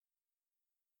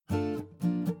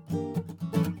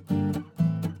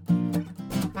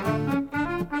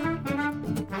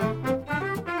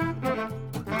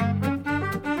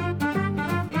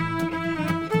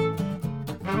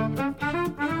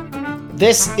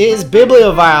This is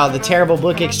Bibliophile, the terrible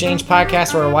book exchange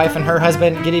podcast where a wife and her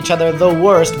husband get each other the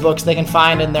worst books they can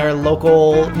find in their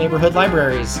local neighborhood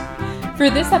libraries.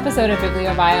 For this episode of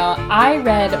Bibliophile, I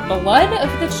read Blood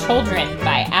of the Children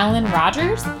by Alan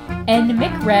Rogers, and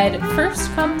Mick read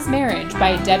First Comes Marriage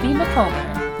by Debbie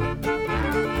McComber.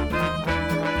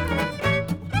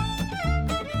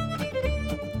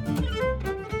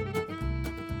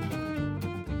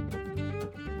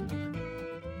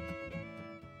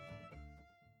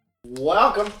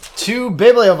 Welcome to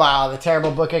Bibliophile, the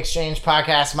terrible book exchange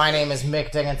podcast. My name is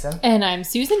Mick Dickinson. And I'm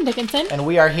Susan Dickinson. And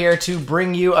we are here to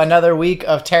bring you another week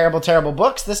of terrible, terrible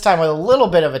books, this time with a little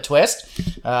bit of a twist.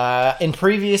 In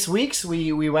previous weeks,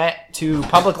 we went to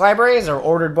public libraries or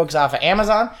ordered books off of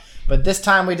Amazon, but this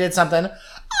time we did something a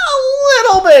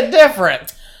little bit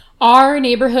different. Our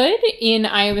neighborhood in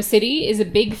Iowa City is a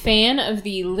big fan of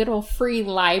the Little Free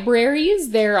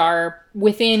Libraries. There are,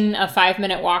 within a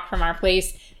 5-minute walk from our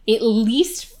place, at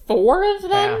least 4 of them.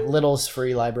 Yeah, Little's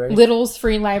Free Library. Little's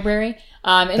Free Library.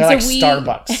 They're like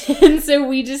Starbucks. And so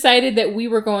we decided that we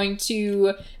were going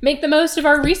to make the most of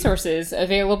our resources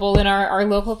available in our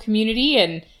local community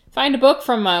and find a book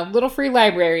from a Little Free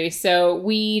Library. So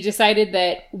we decided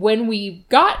that when we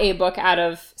got a book out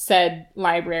of said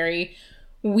library,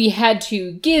 we had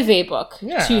to give a book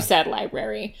to said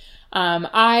library.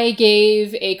 I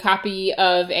gave a copy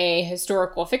of a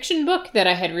historical fiction book that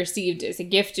I had received as a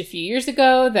gift a few years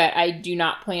ago that I do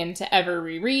not plan to ever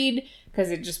reread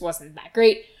because it just wasn't that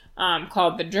great,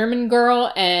 called The German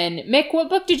Girl. And Mick, what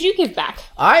book did you give back?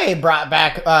 I brought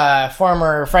back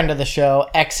former friend of the show,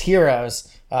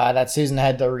 Ex-Heroes, that Susan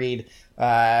had to read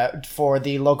for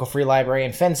the local free library.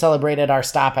 And Finn celebrated our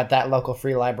stop at that local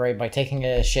free library by taking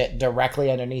a shit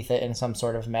directly underneath it in some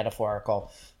sort of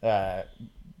metaphorical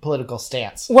political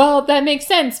stance. Well, that makes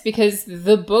sense because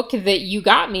the book that you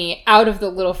got me out of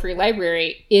the Little Free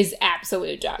Library is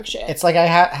absolute dog shit. It's like I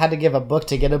had to give a book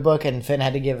to get a book, and Finn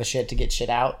had to give a shit to get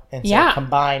shit out. And so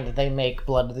combined, they make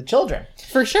Blood of the Children.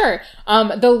 For sure.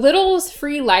 The Little's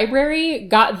Free Library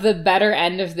got the better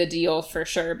end of the deal for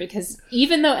sure, because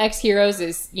even though Ex-Heroes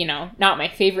is, not my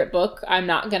favorite book, I'm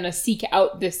not going to seek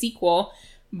out the sequel,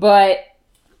 but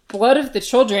Blood of the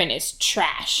Children is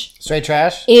trash. Straight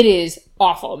trash? It is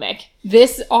awful, Mick.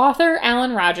 This author,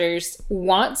 Alan Rogers,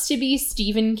 wants to be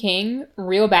Stephen King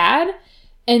real bad.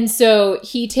 And so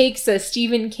he takes a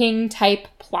Stephen King type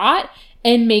plot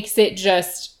and makes it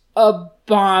just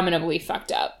abominably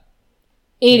fucked up.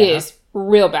 It is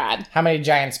real bad. How many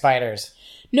giant spiders?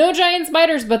 No giant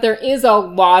spiders, but there is a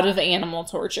lot of animal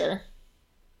torture.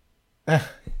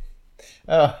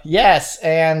 Oh, yes,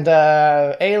 and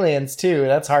aliens, too.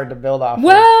 That's hard to build off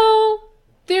Well,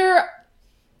 they're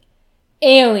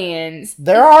aliens.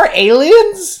 There are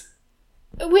aliens?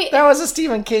 Wait, that was a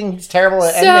Stephen King's terrible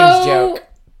endings joke.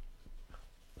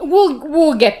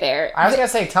 We'll get there. I was going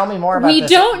to say, tell me more about this. We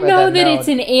don't know that it's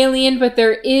an alien, but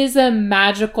there is a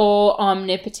magical,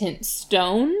 omnipotent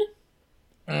stone.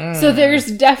 So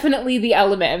there's definitely the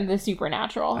element of the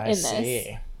supernatural in this.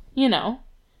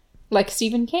 Like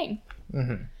Stephen King.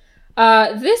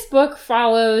 Mm-hmm. This book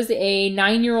follows a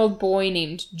 9-year-old boy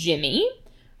named Jimmy.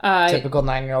 Typical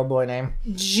 9-year-old boy name.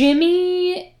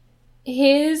 Jimmy,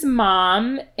 his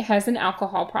mom has an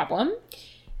alcohol problem.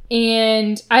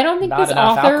 And I don't think this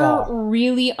author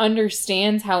really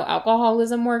understands how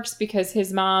alcoholism works because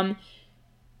his mom,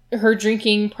 her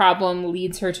drinking problem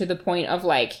leads her to the point of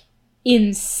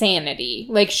insanity.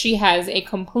 She has a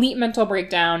complete mental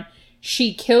breakdown.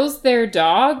 She kills their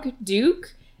dog,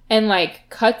 Duke, and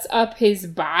cuts up his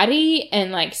body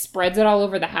and spreads it all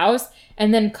over the house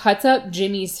and then cuts up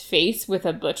Jimmy's face with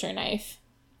a butcher knife.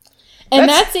 And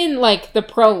that's in the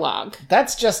prologue.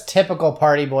 That's just typical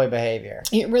party boy behavior.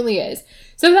 It really is.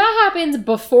 So that happens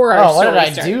before our story starts.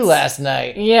 What did I do last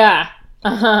night? Yeah.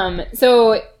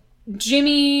 So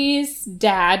Jimmy's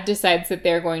dad decides that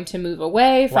they're going to move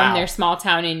away from their small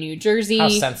town in New Jersey. How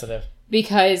sensitive.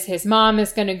 Because his mom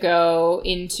is going to go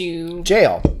into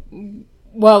jail.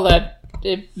 Well, a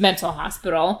mental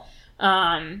hospital.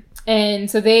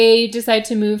 And so they decide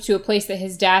to move to a place that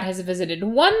his dad has visited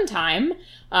one time.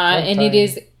 It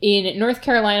is in North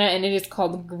Carolina, and it is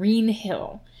called Green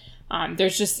Hill.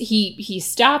 He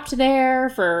stopped there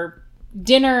for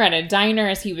dinner at a diner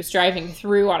as he was driving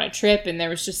through on a trip, and there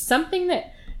was just something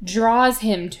that draws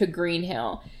him to Green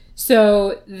Hill.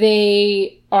 So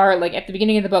they are, at the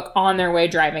beginning of the book, on their way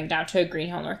driving down to Green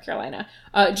Hill, North Carolina.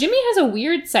 Jimmy has a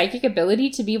weird psychic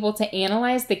ability to be able to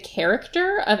analyze the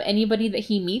character of anybody that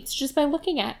he meets just by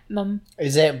looking at them.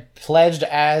 Is it pledged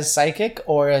as psychic,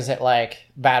 or is it,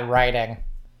 bad writing?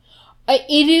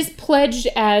 It is pledged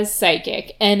as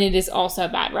psychic, and it is also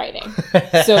bad writing.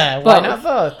 So why not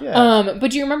both? Yeah.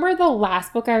 But do you remember the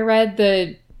last book I read,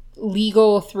 the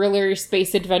legal thriller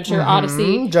space adventure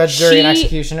Odyssey? Judge, Jury, and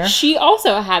Executioner. She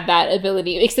also had that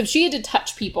ability, except she had to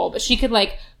touch people, but she could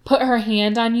like put her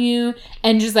hand on you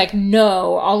and just like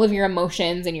know all of your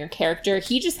emotions and your character.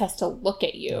 He just has to look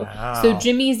at you. Wow. So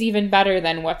Jimmy's even better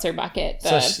than What's Her Bucket,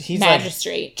 the he's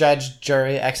magistrate. Like Judge,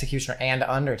 Jury, Executioner, and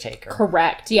Undertaker.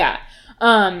 Correct, yeah.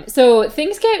 So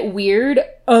things get weird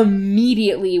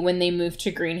immediately when they move to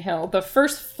Green Hill. The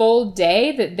first full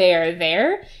day that they are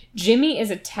there, Jimmy is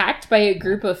attacked by a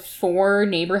group of 4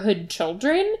 neighborhood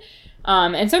children.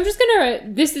 And so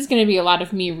this is gonna be a lot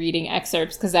of me reading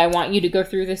excerpts because I want you to go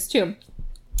through this too.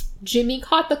 Jimmy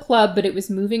caught the club, but it was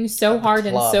moving so hard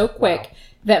and so quick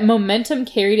that momentum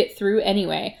carried it through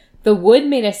anyway. The wood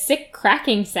made a sick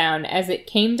cracking sound as it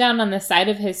came down on the side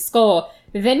of his skull,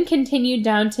 then continued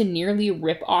down to nearly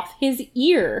rip off his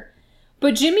ear.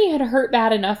 But Jimmy had hurt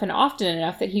bad enough and often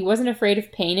enough that he wasn't afraid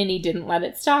of pain and he didn't let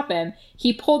it stop him.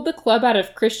 He pulled the club out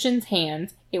of Christian's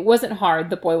hands. It wasn't hard,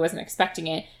 the boy wasn't expecting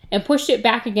it, and pushed it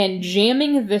back again,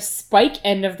 jamming the spike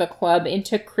end of the club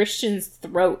into Christian's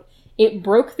throat. It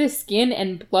broke the skin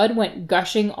and blood went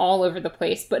gushing all over the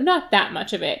place, but not that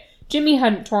much of it. Jimmy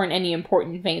hadn't torn any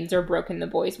important veins or broken the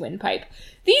boy's windpipe.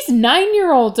 These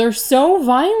 9-year-olds are so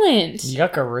violent.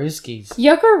 Yuckarooskies.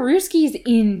 Yuckarooskies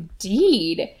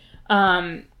indeed.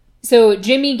 So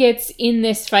Jimmy gets in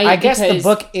this fight. I guess the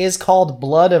book is called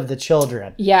Blood of the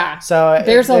Children. Yeah. So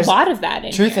there's a lot of that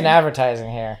in truth here. in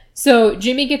advertising here. So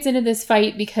Jimmy gets into this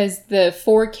fight because the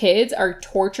 4 kids are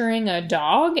torturing a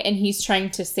dog and he's trying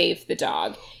to save the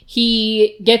dog.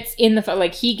 He gets in the fight,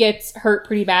 like he gets hurt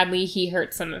pretty badly. He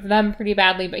hurts some of them pretty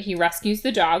badly, but he rescues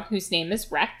the dog whose name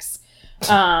is Rex.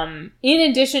 In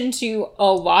addition to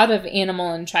a lot of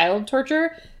animal and child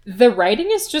torture, the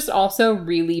writing is just also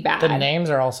really bad. The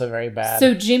names are also very bad.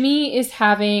 So Jimmy is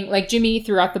having, like Jimmy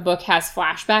throughout the book has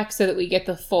flashbacks so that we get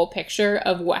the full picture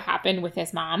of what happened with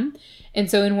his mom. And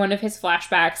so in one of his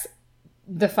flashbacks,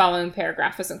 the following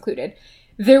paragraph is included.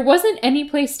 There wasn't any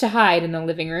place to hide in the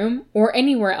living room or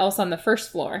anywhere else on the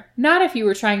first floor. Not if you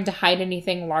were trying to hide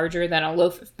anything larger than a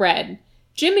loaf of bread.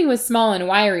 Jimmy was small and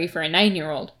wiry for a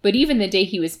 9-year-old, but even the day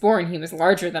he was born, he was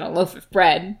larger than a loaf of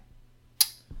bread.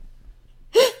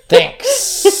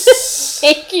 Thanks.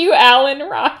 Thank you, Alan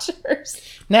Rogers.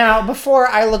 Now, before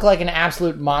I look like an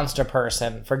absolute monster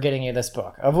person for getting you this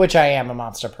book, of which I am a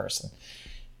monster person,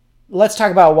 let's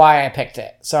talk about why I picked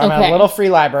it. So I'm at a little free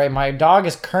library. My dog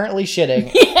is currently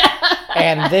shitting.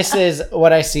 And this is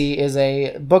what I see is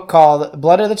a book called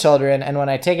Blood of the Children. And when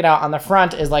I take it out, on the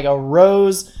front is like a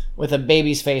rose with a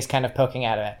baby's face kind of poking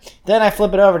out of it. Then I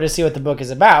flip it over to see what the book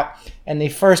is about. And the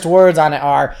first words on it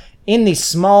are, in the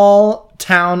small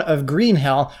town of Green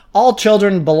Hill, all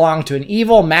children belong to an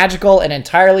evil, magical, and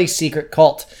entirely secret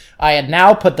cult. I had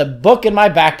now put the book in my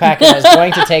backpack and was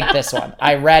going to take this one.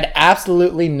 I read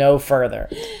absolutely no further.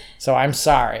 So I'm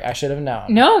sorry. I should have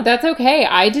known. No, that's okay.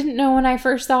 I didn't know when I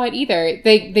first saw it either.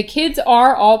 The kids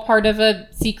are all part of a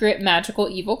secret, magical,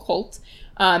 evil cult.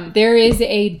 There is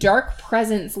a dark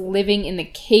presence living in the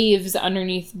caves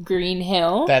underneath Green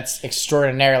Hill. That's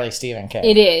extraordinarily Stephen King.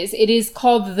 It is. It is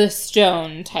called The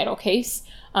Stone, title case.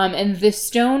 And the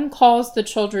stone calls the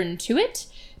children to it.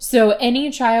 So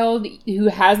any child who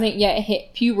hasn't yet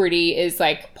hit puberty is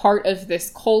like part of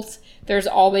this cult. There's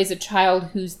always a child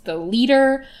who's the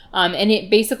leader. And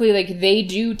it basically, like, they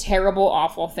do terrible,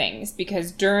 awful things.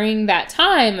 Because during that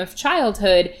time of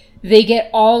childhood, they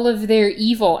get all of their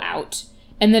evil out.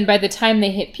 And then by the time they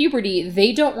hit puberty,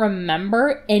 they don't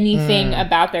remember anything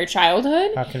about their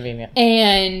childhood. How convenient.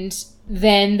 And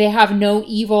then they have no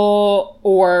evil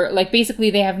or, like,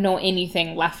 basically they have no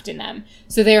anything left in them.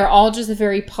 So they are all just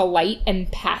very polite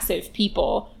and passive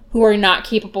people who are not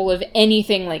capable of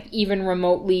anything, like, even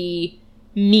remotely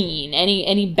mean,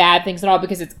 any bad things at all,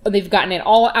 because they've gotten it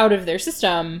all out of their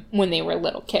system when they were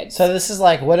little kids. So this is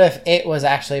like, what if it was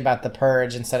actually about the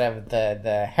purge instead of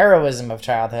the heroism of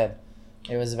childhood?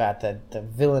 It was about the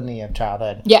villainy of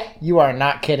childhood. Yeah. You are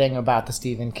not kidding about the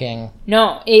Stephen King.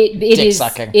 No, it is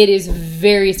sucking. It is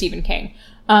very Stephen King.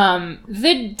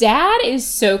 The dad is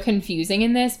so confusing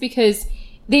in this because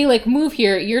they like move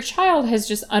here. Your child has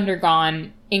just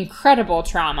undergone incredible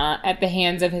trauma at the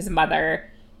hands of his mother.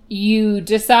 You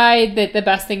decide that the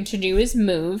best thing to do is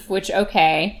move, which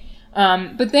okay.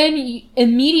 But then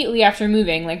immediately after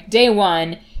moving, like day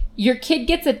one, your kid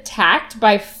gets attacked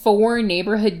by 4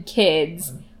 neighborhood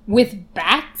kids with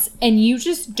bats, and you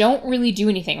just don't really do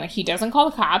anything. Like, he doesn't call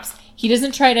the cops. He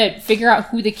doesn't try to figure out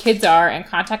who the kids are and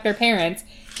contact their parents.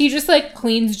 He just, like,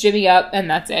 cleans Jimmy up, and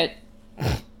that's it.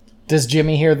 Does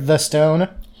Jimmy hear the stone?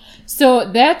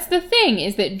 So that's the thing,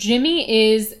 is that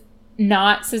Jimmy is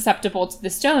not susceptible to the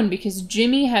stone because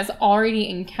Jimmy has already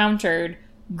encountered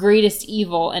greatest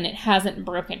evil and it hasn't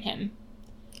broken him.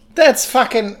 That's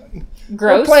fucking...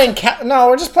 Gross. We're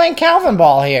just playing Calvin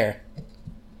Ball here.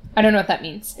 I don't know what that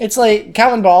means. It's like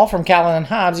Calvin Ball from Calvin and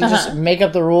Hobbes. You just make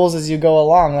up the rules as you go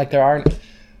along. Like there aren't...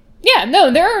 Yeah,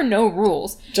 no, there are no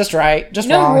rules. Just right, just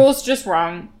no wrong. No rules, just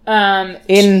wrong.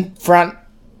 In front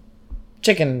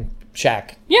chicken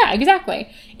shack. Yeah, exactly.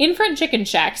 In front chicken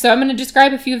shack. So I'm going to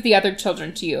describe a few of the other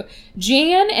children to you.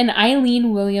 Jan and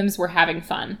Eileen Williams were having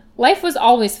fun. Life was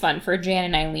always fun for Jan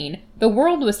and Eileen. The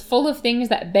world was full of things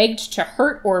that begged to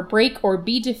hurt or break or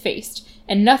be defaced.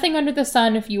 And nothing under the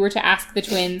sun, if you were to ask the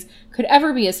twins, could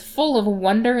ever be as full of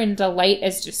wonder and delight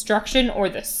as destruction or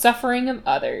the suffering of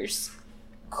others.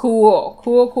 Cool.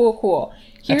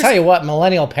 I tell you what,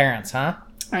 millennial parents, huh?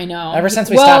 I know. Ever since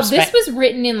we stopped this was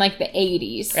written in like the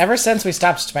 80s. Ever since we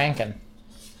stopped spanking.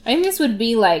 I think this would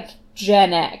be like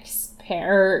Gen X.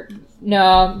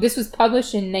 No, this was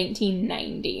published in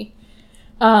 1990.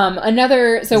 One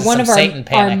of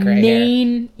our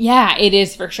main... Yeah, it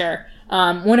is for sure.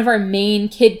 One of our main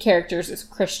kid characters is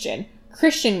Christian.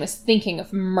 Christian was thinking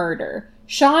of murder.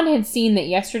 Sean had seen that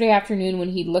yesterday afternoon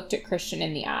when he looked at Christian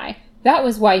in the eye. That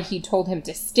was why he told him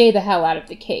to stay the hell out of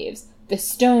the caves. The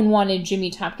stone wanted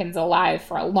Jimmy Tompkins alive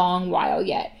for a long while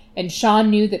yet. And Sean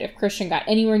knew that if Christian got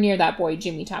anywhere near that boy,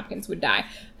 Jimmy Tompkins would die.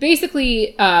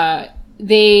 Basically,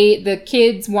 the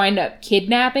kids wind up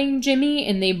kidnapping Jimmy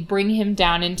and they bring him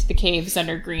down into the caves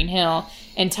under Green Hill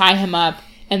and tie him up.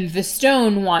 And the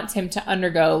stone wants him to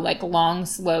undergo like long,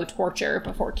 slow torture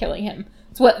before killing him.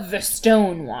 It's what the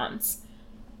stone wants.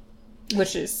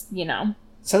 Which is,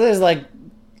 So there's like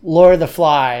Lord of the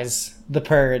Flies, The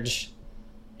Purge,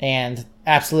 and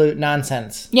Absolute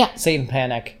Nonsense. Yeah. Satan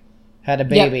Panic had a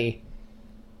baby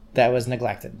that was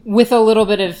neglected. With a little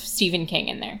bit of Stephen King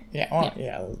in there.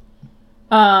 Yeah.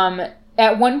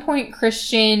 At one point,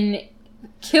 Christian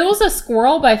kills a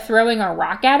squirrel by throwing a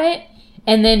rock at it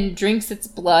and then drinks its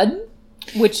blood,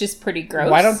 which is pretty gross.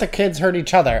 Why don't the kids hurt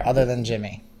each other other than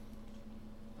Jimmy?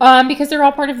 Because they're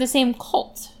all part of the same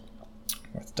cult.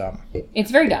 That's dumb. It's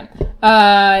very dumb.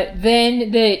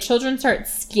 Then the children start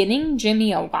skinning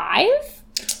Jimmy alive.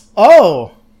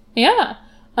 Oh! Yeah.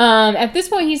 At this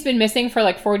point, he's been missing for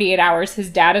like 48 hours. His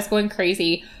dad is going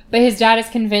crazy, but his dad is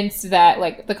convinced that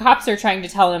like the cops are trying to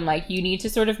tell him like, you need to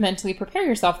sort of mentally prepare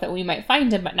yourself that we might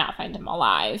find him, but not find him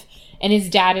alive. And his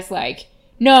dad is like,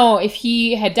 no, if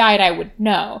he had died, I would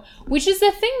know. Which is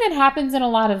the thing that happens in a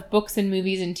lot of books and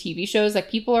movies and TV shows. Like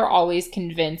people are always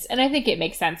convinced, and I think it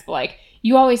makes sense, but like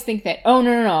you always think that, oh,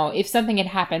 no, if something had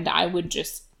happened, I would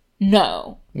just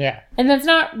know. Yeah. And that's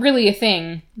not really a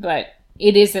thing, but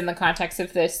it is in the context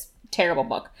of this terrible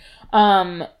book.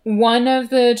 One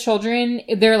of the children,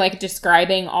 they're like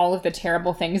describing all of the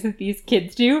terrible things that these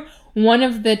kids do. One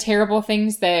of the terrible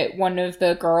things that one of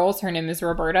the girls, her name is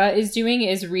Roberta, is doing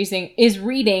is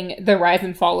reading The Rise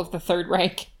and Fall of the Third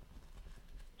Reich.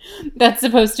 That's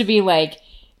supposed to be like,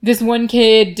 this one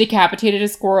kid decapitated a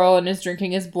squirrel and is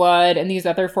drinking his blood, and these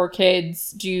other 4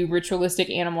 kids do ritualistic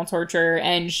animal torture,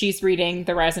 and she's reading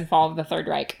The Rise and Fall of the Third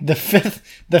Reich. The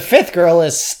fifth girl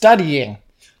is studying.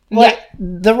 Like,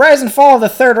 The Rise and Fall of the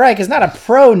Third Reich is not a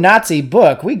pro-Nazi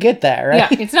book. We get that, right?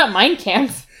 Yeah, it's not Mein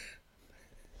Kampf.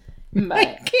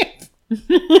 Mein Kampf.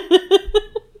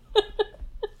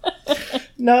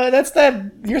 No, that's that.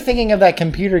 You're thinking of that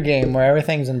computer game where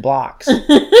everything's in blocks.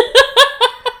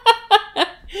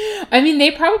 I mean,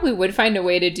 they probably would find a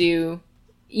way to do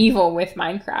evil with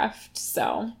Minecraft,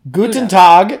 so. Guten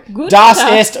Tag. Das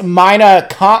ist meine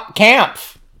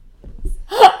Kampf.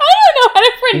 I don't know how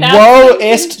to pronounce Wo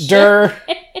ist der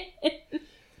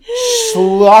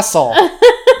Schlüssel?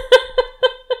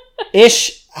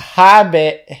 Ich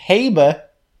habe.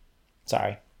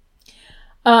 Sorry.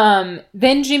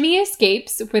 Then Jimmy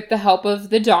escapes with the help of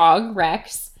the dog,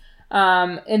 Rex.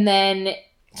 And then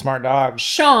Smart dog.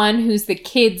 Sean, who's the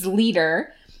kid's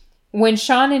leader. When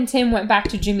Sean and Tim went back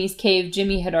to Jimmy's cave,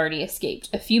 Jimmy had already escaped.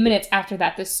 A few minutes after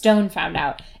that, the stone found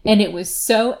out, and it was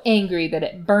so angry that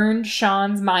it burned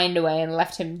Sean's mind away and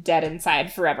left him dead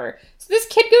inside forever. So this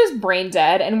kid goes brain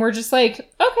dead, and we're just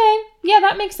like, okay, yeah,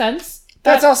 that makes sense.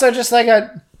 That's also just like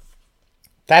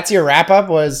that's your wrap-up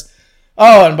was,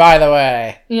 oh, and by the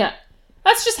way. Yeah.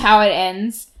 That's just how it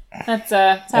ends. That's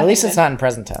at least it's not in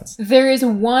present tense. There is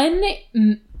one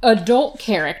adult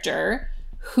character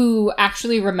who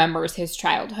actually remembers his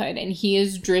childhood, and he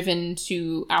is driven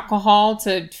to alcohol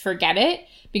to forget it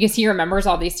because he remembers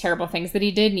all these terrible things that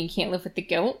he did and he can't live with the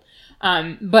guilt.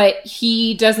 But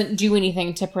he doesn't do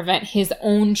anything to prevent his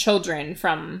own children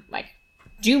from, like,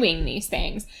 doing these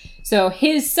things. So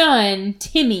his son,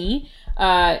 Timmy,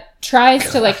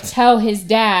 tries to, like, tell his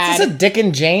dad. Is this a Dick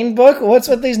and Jane book? What's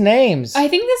with these names? I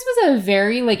think this was a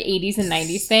very, like, 80s and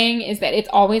 90s thing, is that it's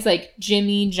always, like,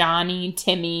 Jimmy, Johnny,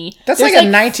 Timmy. That's like a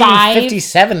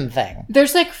 1957 thing.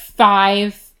 There's, like,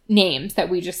 5 names that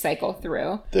we just cycle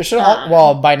through. There should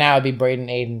well, by now it'd be Braden,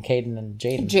 Aiden, Caden, and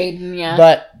Jaden. Jaden, yeah.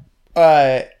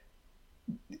 But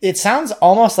it sounds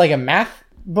almost like a math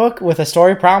book with a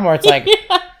story problem where it's like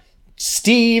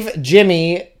Steve,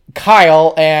 Jimmy,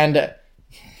 Kyle, and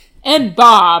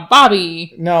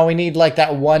Bobby. No, we need like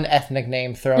that one ethnic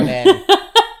name thrown in.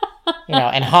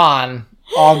 And Han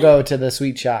all go to the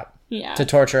sweet shop to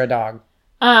torture a dog.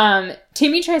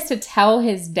 Timmy tries to tell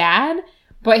his dad,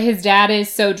 but his dad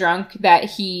is so drunk that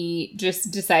he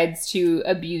just decides to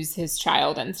abuse his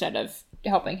child instead of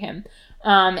helping him.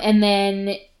 And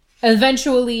then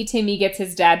eventually Timmy gets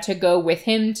his dad to go with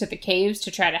him to the caves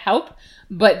to try to help,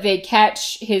 but they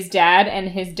catch his dad, and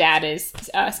his dad is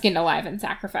skinned alive and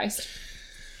sacrificed.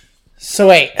 So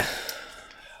wait,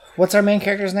 what's our main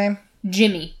character's name?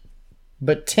 Jimmy.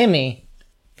 But Timmy's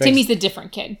a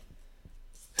different kid.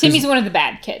 Timmy's one of the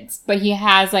bad kids, but he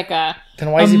has like then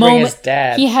why does he bring his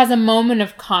dad? He has a moment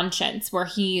of conscience where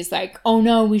he's like, oh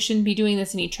no, we shouldn't be doing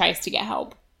this, and he tries to get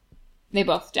help. They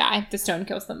both die. The stone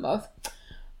kills them both.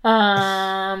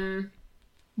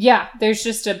 Yeah, there's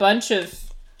just a bunch of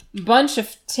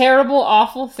terrible,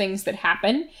 awful things that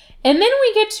happen. And then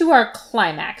we get to our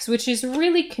climax, which is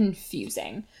really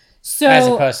confusing. So, as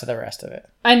opposed to the rest of it.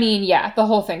 I mean, yeah, the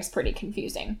whole thing's pretty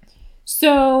confusing.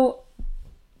 So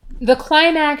the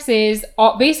climax is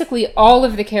basically all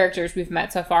of the characters we've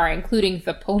met so far, including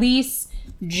the police,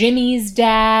 Jimmy's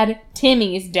dad,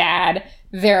 Timmy's dad.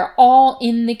 They're all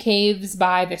in the caves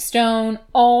by the stone.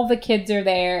 All the kids are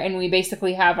there, and we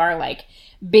basically have our, like,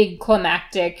 big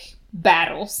climactic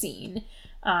battle scene.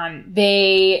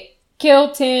 They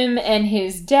kill Tim and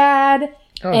his dad,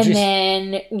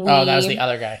 then we... Oh, that was the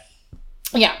other guy.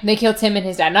 Yeah, they kill Tim and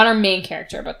his dad. Not our main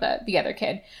character, but the other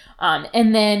kid.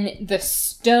 And then the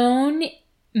stone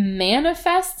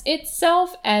manifests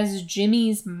itself as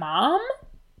Jimmy's mom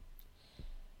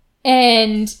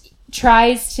and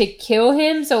tries to kill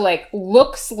him. So, like,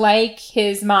 looks like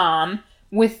his mom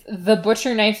with the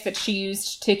butcher knife that she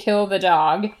used to kill the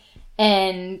dog.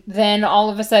 And then all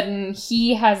of a sudden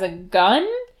he has a gun,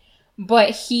 but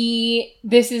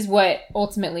this is what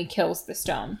ultimately kills the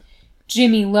stone.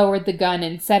 Jimmy lowered the gun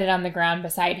and set it on the ground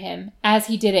beside him. As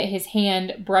he did it, his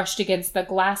hand brushed against the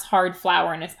glass-hard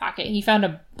flower in his pocket. He found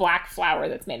a black flower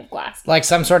that's made of glass. Like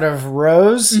some sort of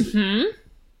rose? Mm-hmm.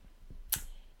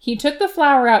 He took the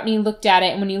flower out and he looked at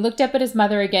it, and when he looked up at his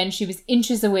mother again, she was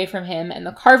inches away from him, and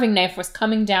the carving knife was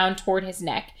coming down toward his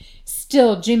neck.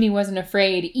 Still, Jimmy wasn't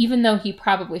afraid, even though he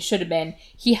probably should have been.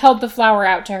 He held the flower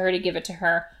out to her to give it to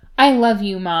her. "I love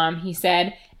you, Mom," he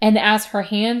said, and as her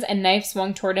hands and knife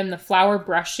swung toward him, the flower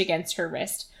brushed against her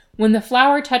wrist. When the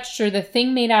flower touched her, the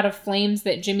thing made out of flames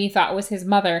that Jimmy thought was his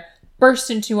mother burst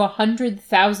into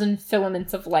 100,000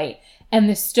 filaments of light, and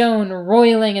the stone,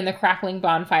 roiling in the crackling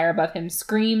bonfire above him,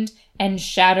 screamed and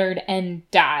shattered and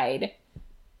died.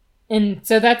 And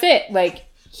so that's it.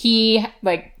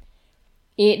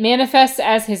 It manifests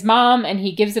as his mom, and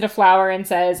he gives it a flower and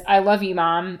says, "I love you,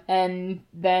 Mom," and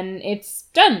then it's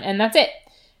done, and that's it.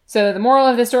 So the moral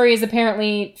of the story is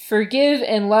apparently forgive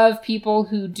and love people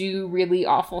who do really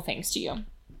awful things to you.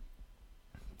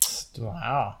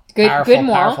 Wow. Good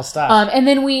moral. Powerful stuff. And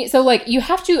then you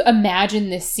have to imagine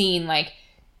this scene, like,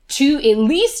 at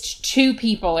least 2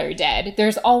 people are dead.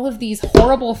 There's all of these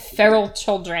horrible feral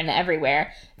children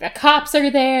everywhere. The cops are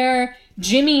there.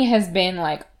 Jimmy has been,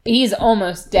 like, he's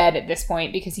almost dead at this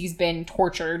point because he's been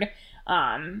tortured.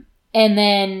 And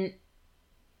then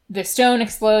the stone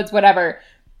explodes, whatever.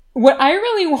 What I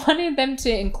really wanted them to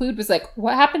include was, like,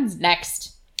 what happens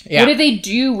next? Yeah. What do they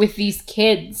do with these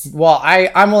kids? Well,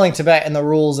 I'm willing to bet in the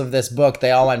rules of this book,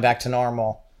 they all went back to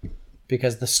normal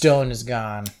because the stone is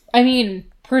gone. I mean,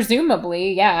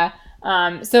 presumably, yeah.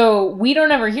 So we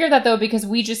don't ever hear that, though, because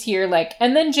we just hear, like,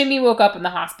 and then Jimmy woke up in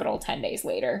the hospital 10 days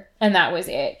later, and that was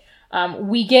it.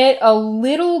 We get a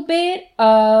little bit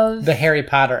of... the Harry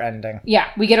Potter ending. Yeah,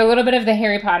 we get a little bit of the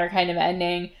Harry Potter kind of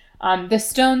ending. The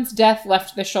stone's death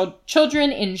left the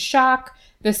children in shock.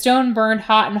 The stone burned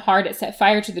hot and hard. It set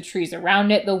fire to the trees around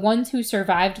it. The ones who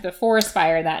survived the forest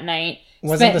fire that night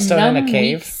wasn't the stone in a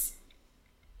cave?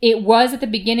 It was at the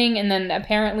beginning, and then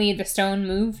apparently the stone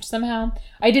moved somehow.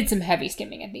 I did some heavy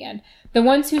skimming at the end. The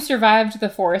ones who survived the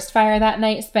forest fire that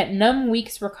night spent numb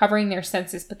weeks recovering their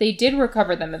senses, but they did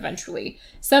recover them eventually.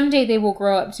 Someday they will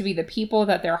grow up to be the people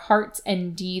that their hearts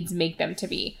and deeds make them to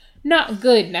be. Not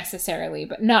good necessarily,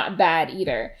 but not bad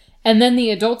either. And then the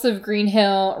adults of Green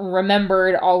Hill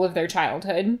remembered all of their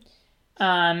childhood.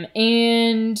 Jimmy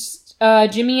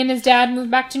and his dad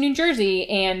moved back to New Jersey,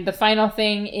 and the final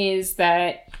thing is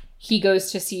that he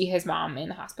goes to see his mom in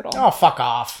the hospital. Oh, fuck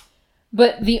off.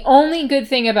 But the only good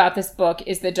thing about this book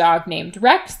is the dog named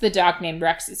Rex. The dog named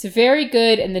Rex is very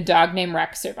good, and the dog named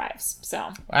Rex survives.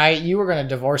 So you were going to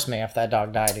divorce me if that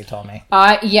dog died, you told me.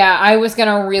 Yeah, I was going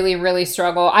to really, really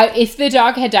struggle. If the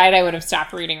dog had died, I would have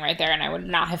stopped reading right there, and I would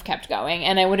not have kept going.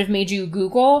 And I would have made you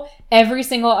Google every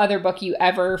single other book you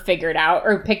ever figured out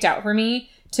or picked out for me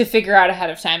to figure out ahead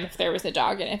of time if there was a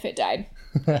dog and if it died.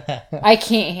 I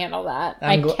can't handle that.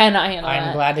 I cannot handle that.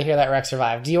 I'm glad to hear that Rex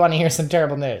survived. Do you want to hear some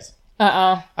terrible news?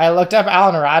 Uh-oh. I looked up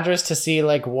Alan Rogers to see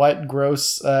like what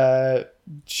gross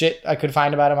shit I could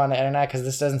find about him on the internet, because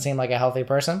this doesn't seem like a healthy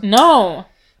person. No.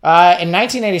 In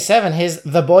 1987, his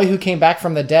The Boy Who Came Back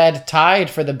from the Dead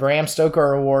tied for the Bram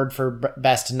Stoker Award for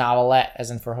Best Novelette, as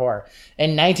in for horror.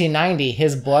 In 1990,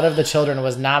 his Blood of the Children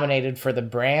was nominated for the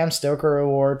Bram Stoker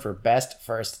Award for Best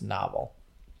First Novel.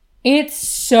 It's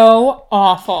so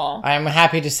awful. I'm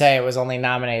happy to say it was only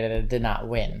nominated and did not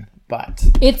win, but...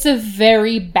 It's a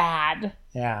very bad.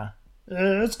 Yeah.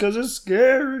 It's because it's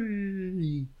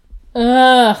scary.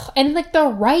 Ugh. And like the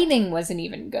writing wasn't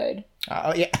even good.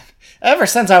 Oh, yeah. Ever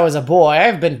since I was a boy,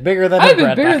 I've been bigger than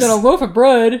a loaf of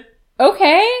bread.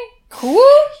 Okay. Cool.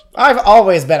 I've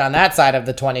always been on that side of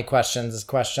the 20 questions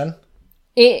question.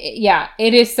 It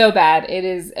is so bad. It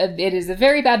is a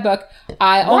very bad book.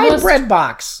 Why bread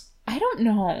box? I don't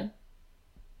know.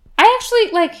 I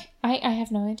actually, I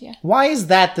have no idea. Why is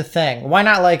that the thing? Why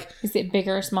not, Is it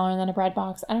bigger or smaller than a bread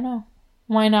box? I don't know.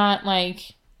 Why not,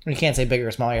 You can't say bigger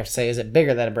or smaller. You have to say, is it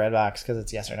bigger than a bread box? Because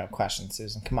it's yes or no question,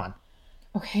 Susan. Come on.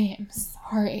 Okay, I'm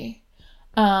sorry.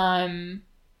 Yeah,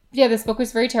 this book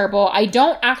was very terrible. I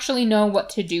don't actually know what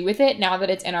to do with it now that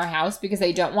it's in our house, because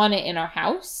I don't want it in our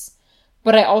house.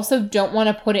 But I also don't want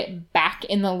to put it back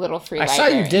in the little free library. I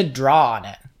saw you did draw on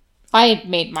it. I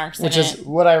made marks in it. Which is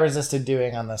what I resisted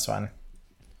doing on this one.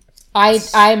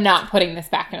 I'm not putting this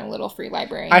back in a little free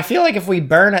library. I feel like if we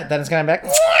burn it, then it's going to be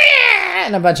like...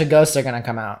 and a bunch of ghosts are going to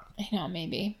come out. I know,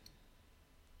 maybe.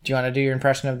 Do you want to do your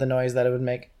impression of the noise that it would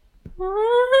make?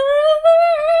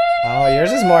 Oh,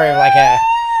 yours is more of like a...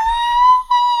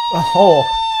 Oh.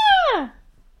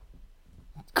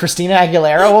 Christina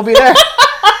Aguilera will be there?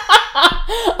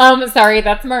 Sorry,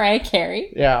 that's Mariah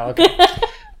Carey. Yeah, okay.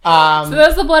 So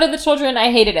that's The Blood of the Children.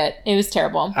 I hated it. It was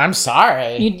terrible. I'm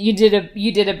sorry. You did a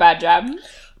bad job.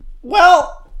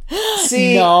 Well,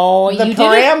 see, no, the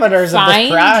parameters of the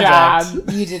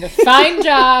project. You did a fine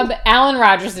job. Alan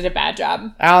Rogers did a bad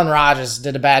job. Alan Rogers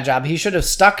did a bad job. He should have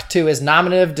stuck to his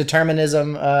nominative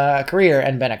determinism career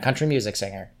and been a country music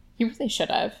singer. He really should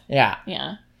have. Yeah.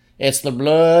 Yeah. It's the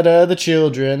blood of the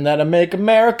children that'll make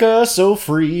America so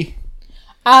free.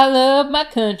 I love my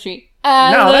country.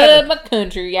 I love my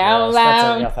country out loud. That's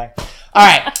a real thing. All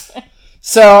right.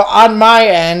 So on my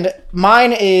end,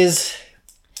 mine is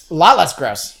a lot less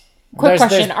gross. Quick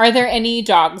question: are there any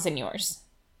dogs in yours?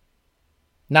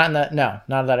 Not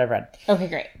that I've read. Okay,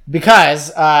 great. Because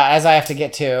as I have to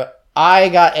get to,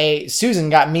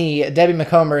 Susan got me Debbie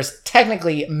Macomber's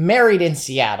technically Married in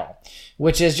Seattle,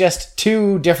 which is just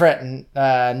two different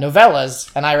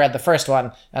novellas, and I read the first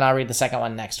one, and I'll read the second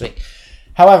one next week.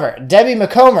 However, Debbie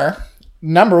Macomber,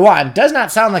 number one, does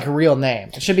not sound like a real name.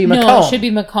 It should be Macomb. No, it should be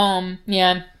Macomb,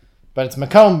 yeah. But it's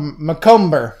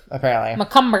Macomber, apparently.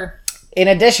 Macomber. In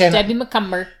addition, Debbie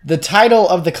Macomber. The title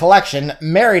of the collection,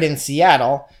 Married in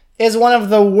Seattle, is one of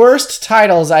the worst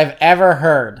titles I've ever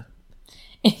heard.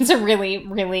 It's a really,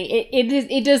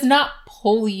 it does not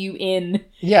pull you in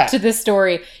to the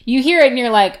story. You hear it and you're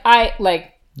like,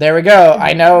 there we go.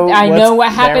 I know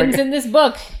what happens in this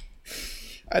book.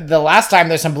 The last time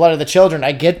there's some blood of the children,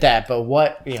 I get that, but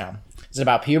what, is it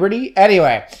about puberty?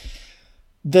 Anyway,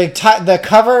 the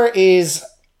cover is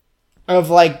of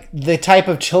the type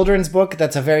of children's book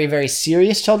that's a very, very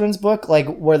serious children's book,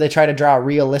 where they try to draw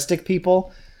realistic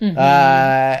people.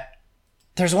 Mm-hmm.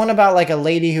 There's one about a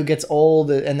lady who gets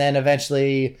old and then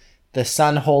eventually the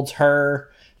son holds her.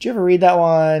 Did you ever read that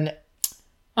one?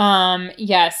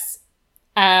 Yes.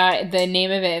 The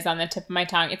name of it is on the tip of my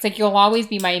tongue. It's You'll Always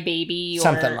Be My Baby,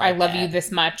 or I Love You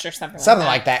This Much, or something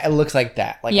like that. It looks like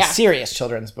that. A serious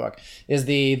children's book is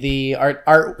the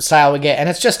art style we get. And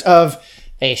it's just of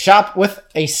A shop with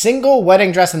a single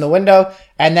wedding dress in the window,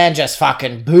 and then just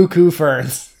fucking buku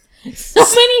ferns. So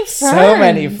many ferns. So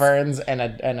many ferns and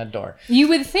a door. You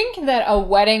would think that a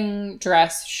wedding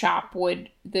dress shop would...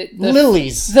 The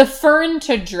lilies. The fern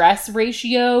to dress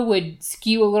ratio would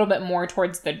skew a little bit more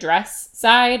towards the dress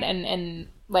side and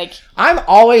like... I'm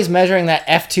always measuring that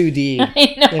F2D.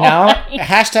 I know, you know? right?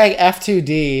 Hashtag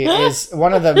F2D is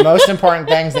one of the most important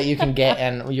things that you can get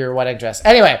in your wedding dress.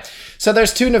 Anyway, so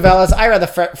there's 2 novellas. I read the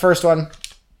first one.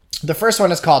 The first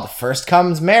one is called First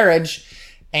Comes Marriage.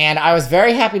 And I was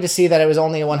very happy to see that it was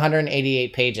only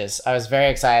 188 pages. I was very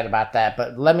excited about that.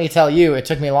 But let me tell you, it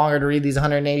took me longer to read these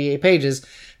 188 pages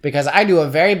because I do a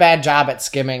very bad job at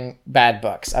skimming bad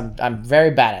books. I'm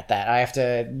very bad at that. I have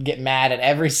to get mad at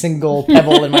every single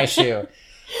pebble in my shoe.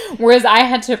 Whereas I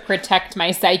had to protect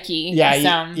my psyche.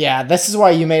 Yeah, yeah. This is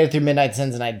why you made it through Midnight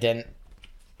Sins and I didn't.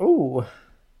 Ooh.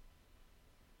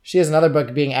 She has another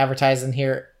book being advertised in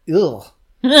here. Ugh.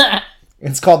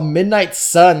 It's called Midnight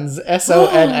Sons,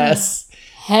 S-O-N-S.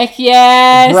 Heck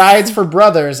yes! Brides for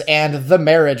Brothers and The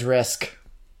Marriage Risk.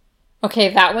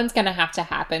 Okay, that one's gonna have to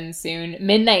happen soon.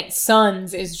 Midnight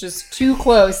Suns is just too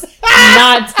close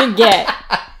not to get.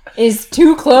 Is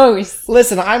too close.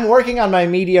 Listen, I'm working on my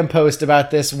Medium post about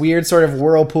this weird sort of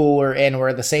whirlpool we're in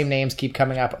where the same names keep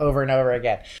coming up over and over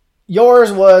again.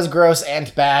 Yours was gross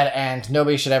and bad and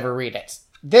nobody should ever read it.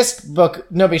 This book,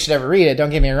 nobody should ever read it, don't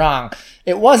get me wrong.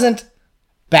 It wasn't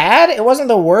bad. It wasn't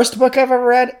the worst book I've ever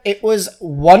read. It was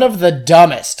one of the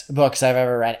dumbest books I've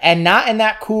ever read. And not in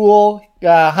that cool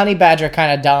Honey Badger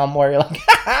kind of dumb where you're like,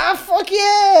 fuck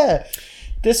yeah.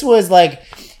 This was like,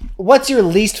 what's your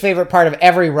least favorite part of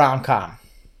every rom-com?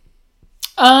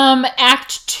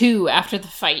 Act 2 after the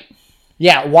fight.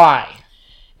 Yeah, why?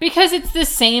 Because it's the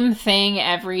same thing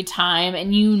every time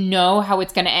and you know how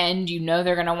it's going to end. You know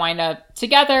they're going to wind up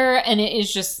together and it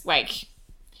is just like...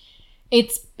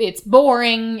 It's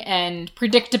boring and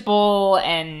predictable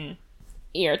and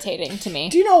irritating to me.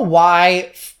 Do you know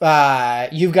why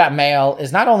You've Got Mail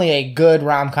is not only a good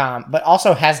rom-com, but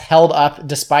also has held up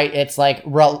despite its like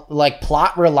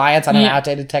plot reliance on an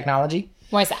outdated technology?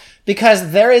 Why is that?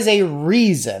 Because there is a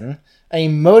reason, a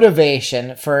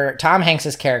motivation for Tom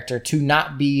Hanks's character to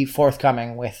not be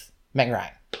forthcoming with Meg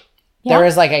Ryan. Yeah. There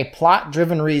is like a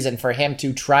plot-driven reason for him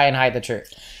to try and hide the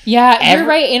truth. Yeah, you're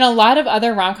right. In a lot of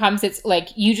other rom-coms, it's like,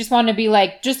 you just want to be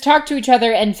like, just talk to each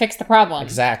other and fix the problem.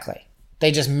 Exactly.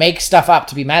 They just make stuff up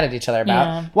to be mad at each other about.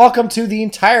 Yeah. Welcome to the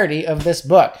entirety of this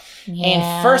book. Yeah.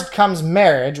 And First Comes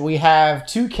Marriage. We have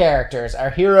 2 characters.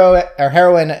 Our heroine,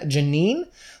 Janine,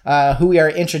 who we are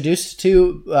introduced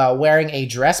to wearing a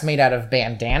dress made out of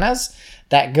bandanas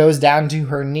that goes down to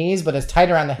her knees but is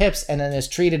tied around the hips and then is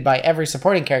treated by every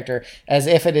supporting character as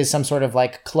if it is some sort of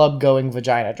like club-going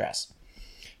vagina dress.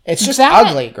 It's just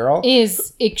ugly, girl.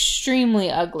 Is extremely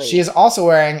ugly. She is also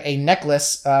wearing a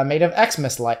necklace made of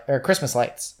Christmas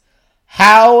lights.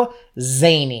 How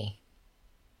zany.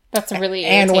 That's really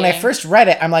irritating. And when I first read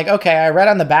it, I'm like, okay, I read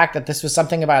on the back that this was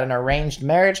something about an arranged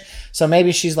marriage. So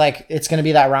maybe she's like, it's going to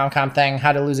be that rom-com thing,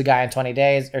 How to Lose a Guy in 20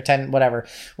 Days or 10, whatever,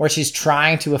 where she's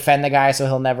trying to offend the guy so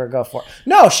he'll never go for it.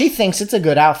 No, she thinks it's a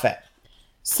good outfit.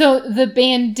 So the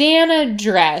bandana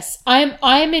dress,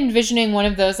 I'm envisioning one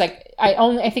of those like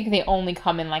I think they only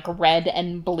come in like red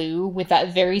and blue with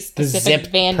that very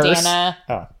specific bandana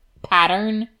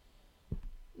pattern.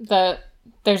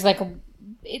 There's like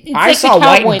it's I like saw the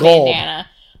cowboy white and gold.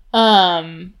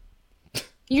 Bandana.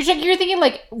 You're thinking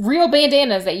like real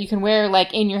bandanas that you can wear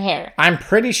like in your hair. I'm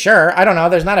pretty sure. I don't know.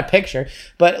 There's not a picture,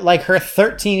 but like her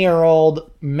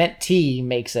 13-year-old mentee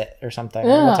makes it or something. Ugh.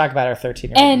 We'll talk about her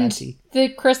 13-year-old mentee. The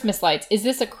Christmas lights. Is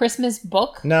this a Christmas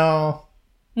book? No.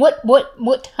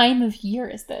 What time of year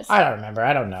is this? I don't remember.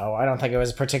 I don't know. I don't think it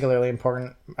was particularly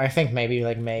important. I think maybe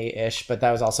like May-ish, but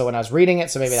that was also when I was reading it,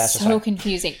 so maybe that's just so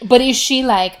confusing. But is she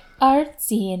like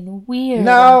artsy and weird?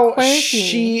 No, and quirky?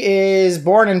 she is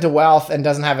born into wealth and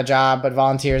doesn't have a job, but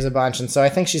volunteers a bunch, and so I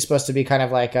think she's supposed to be kind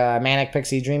of like a manic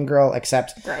pixie dream girl,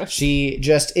 except Gross. She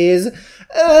just is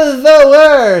the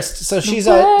worst. So she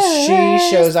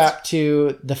shows up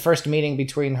to the first meeting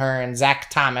between her and Zach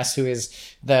Thomas, who is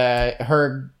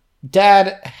her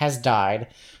dad has died.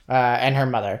 And her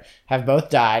mother have both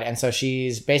died, and so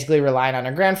she's basically relying on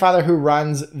her grandfather, who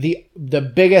runs the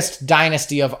biggest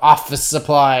dynasty of office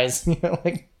supplies.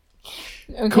 Okay,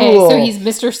 cool. So he's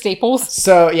Mr. Staples.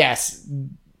 So yes,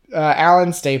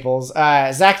 Alan Staples.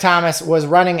 Zach Thomas was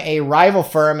running a rival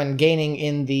firm and gaining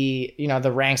in the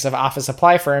ranks of office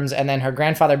supply firms, and then her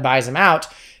grandfather buys him out.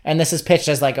 And this is pitched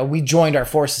as like we joined our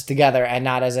forces together, and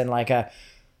not as in like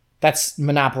that's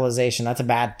monopolization. That's a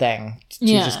bad thing to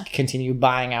just continue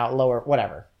buying out lower,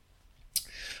 whatever.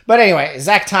 But anyway,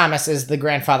 Zach Thomas is the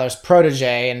grandfather's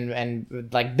protege and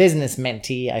like business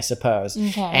mentee, I suppose.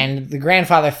 Okay. And the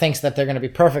grandfather thinks that they're going to be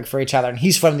perfect for each other. And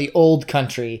he's from the old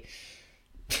country,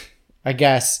 I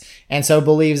guess. And so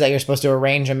believes that you're supposed to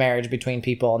arrange a marriage between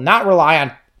people, not rely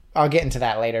on... I'll get into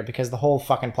that later because the whole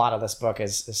fucking plot of this book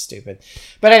is stupid.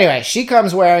 But anyway, she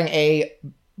comes wearing a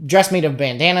dress made of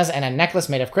bandanas and a necklace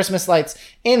made of Christmas lights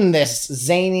in this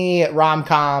zany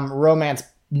rom-com romance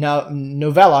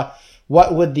novella.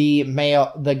 What would the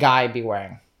guy be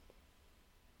wearing?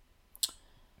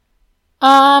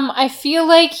 I feel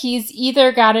like he's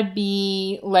either got to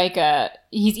be like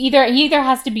he either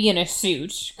has to be in a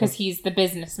suit because he's the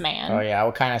businessman. Oh yeah,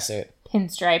 what kind of suit?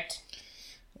 Pinstriped.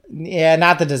 Yeah,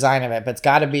 not the design of it, but it's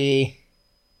got to be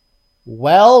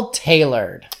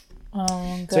well-tailored.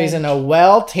 Oh, good. So he's in a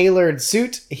well-tailored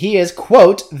suit. He is,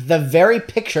 quote, the very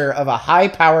picture of a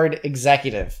high-powered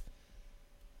executive.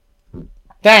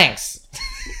 Thanks.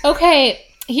 Okay,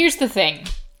 here's the thing.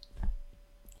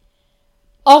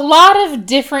 A lot of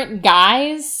different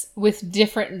guys with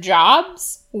different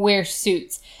jobs wear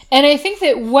suits. And I think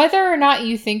that whether or not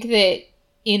you think that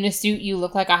in a suit you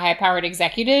look like a high-powered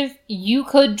executive, you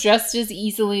could just as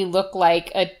easily look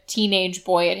like a teenage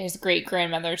boy at his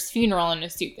great-grandmother's funeral in a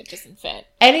suit that doesn't fit.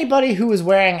 Anybody who is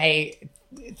wearing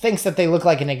thinks that they look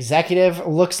like an executive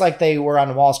looks like they were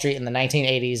on Wall Street in the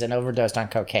 1980s and overdosed on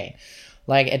cocaine.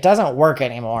 Like, it doesn't work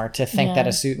anymore to think that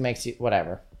a suit makes you...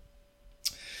 Whatever.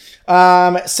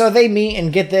 So they meet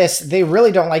and get this. They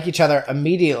really don't like each other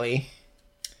immediately.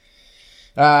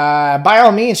 By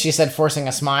all means, she said, forcing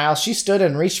a smile. She stood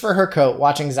and reached for her coat,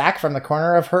 watching Zach from the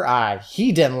corner of her eye.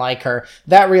 He didn't like her.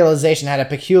 That realization had a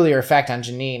peculiar effect on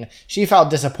Janine. She felt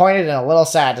disappointed and a little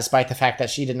sad, despite the fact that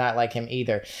she did not like him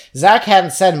either. Zach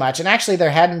hadn't said much, and actually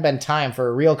there hadn't been time for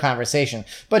a real conversation,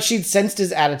 but she'd sensed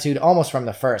his attitude almost from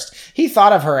the first. He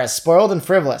thought of her as spoiled and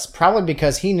frivolous, probably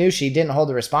because he knew she didn't hold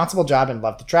a responsible job and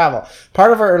loved to travel.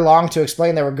 Part of her longed to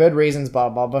explain there were good reasons, blah,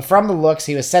 blah, but from the looks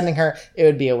he was sending her, it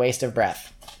would be a waste of breath.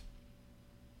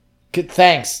 Good,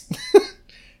 thanks.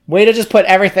 Way to just put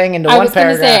everything into one paragraph. I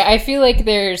was going to say, I feel like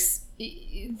there's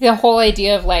the whole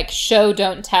idea of like show,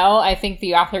 don't tell. I think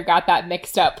the author got that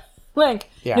mixed up. Like,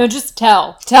 no, just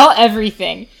tell. Tell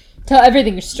everything. Tell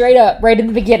everything straight up, right in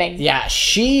the beginning. Yeah,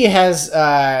 she has,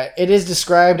 it is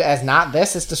described as not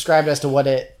this. It's described as to what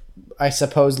it, I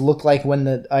suppose, looked like when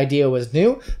the idea was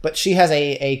new. But she has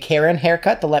a Karen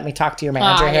haircut, the let me talk to your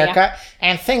manager haircut,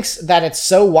 and thinks that it's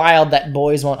so wild that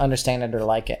boys won't understand it or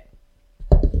like it.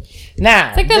 Now,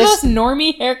 it's like the most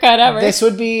normie haircut ever. This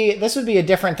would be a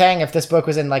different thing if this book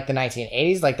was in like the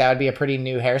 1980s. Like that would be a pretty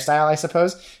new hairstyle, I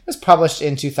suppose. It was published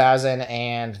in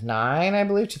 2009, I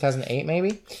believe, 2008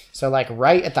 maybe. So like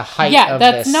right at the height of this. Yeah,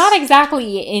 that's not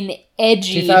exactly an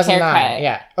edgy 2009, haircut.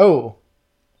 Yeah. Oh,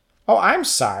 I'm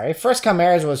sorry. First Come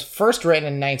Marriage was first written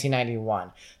in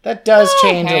 1991. That does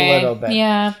change a little bit.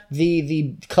 Yeah.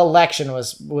 The collection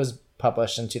was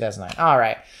published in 2009. All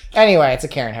right. Anyway, it's a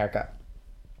Karen haircut.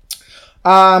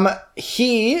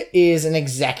 He is an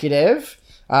executive.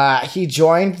 He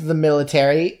joined the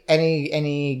military.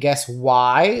 Any guess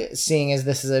why, seeing as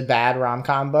this is a bad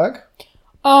rom-com book?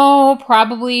 Oh,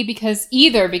 probably because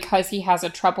he has a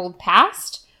troubled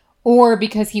past or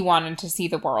because he wanted to see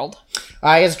the world. He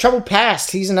has a troubled past.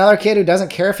 He's another kid who doesn't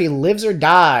care if he lives or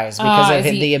dies because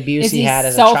of the abuse he had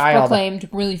as a child. Self-proclaimed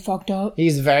really fucked up.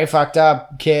 He's a very fucked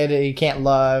up kid. He can't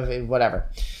love, whatever.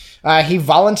 He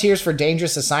volunteers for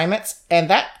dangerous assignments, and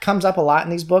that comes up a lot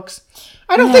in these books.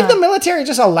 I don't think the military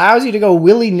just allows you to go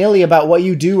willy-nilly about what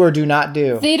you do or do not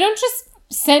do. They don't just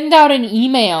send out an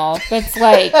email that's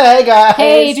like, hey guys,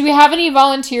 hey, do we have any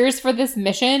volunteers for this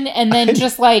mission? And then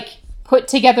just like put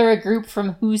together a group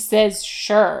from who says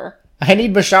sure. I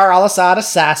need Bashar al-Assad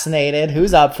assassinated.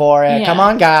 Who's up for it? Yeah. Come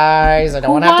on, guys. I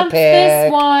don't want to have to pick.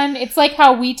 This one? It's like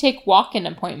how we take walk-in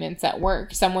appointments at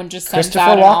work. Someone just sends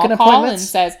out an all-call and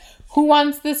says, who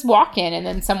wants this walk-in? And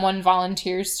then someone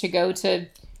volunteers to go to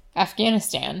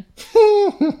Afghanistan.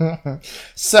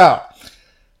 So,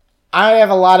 I have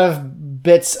a lot of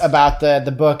bits about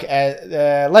the book.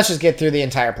 Let's just get through the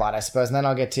entire plot, I suppose, and then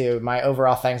I'll get to my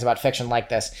overall things about fiction like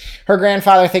this. Her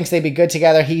grandfather thinks they'd be good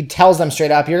together. He tells them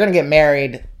straight up, you're going to get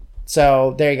married.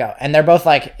 So there you go. And they're both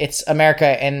like, it's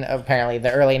America in apparently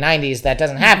the early 90s. That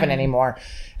doesn't happen anymore.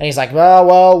 And he's like,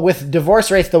 well, with divorce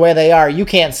rates the way they are, you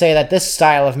can't say that this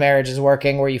style of marriage is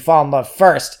working where you fall in love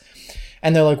first.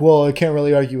 And they're like, well, I can't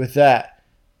really argue with that.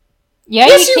 Yeah,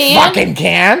 yes, you can. You fucking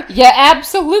can. You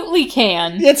absolutely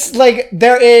can. It's like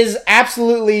there is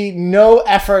absolutely no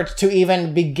effort to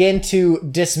even begin to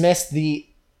dismiss the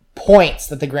points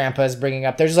that the grandpa is bringing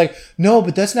up. They're just like, no,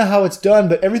 but that's not how it's done.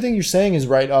 But everything you're saying is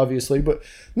right, obviously. But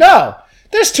no,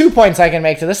 there's 2 points I can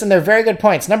make to this, and they're very good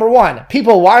points. Number one,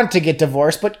 people wanted to get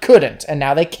divorced but couldn't, and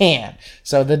now they can.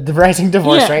 So the rising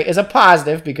divorce rate is a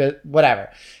positive because whatever.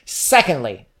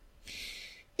 Secondly,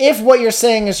 if what you're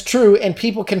saying is true and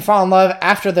people can fall in love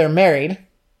after they're married,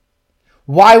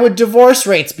 why would divorce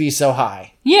rates be so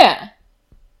high? Yeah.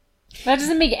 That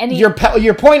doesn't make any... Your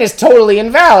point is totally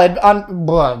invalid on...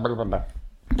 Blah, blah, blah, blah.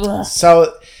 Blah.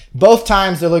 So, both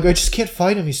times they're like, I just can't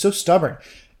fight him. He's so stubborn.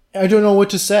 I don't know what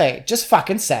to say. Just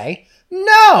fucking say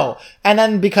no. And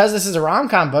then because this is a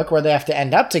rom-com book where they have to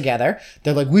end up together,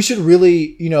 they're like, we should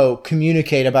really,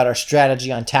 communicate about our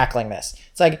strategy on tackling this.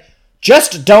 It's like,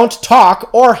 just don't talk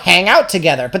or hang out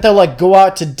together. But they'll like go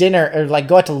out to dinner or like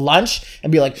go out to lunch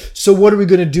and be like, so what are we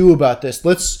going to do about this?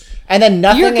 And then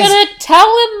nothing You're going to tell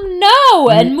him no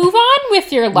and move on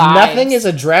with your lives. Nothing is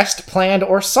addressed, planned,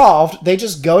 or solved. They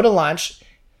just go to lunch,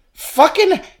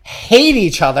 fucking hate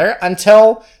each other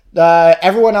until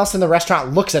everyone else in the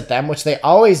restaurant looks at them, which they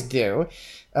always do,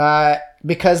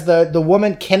 because the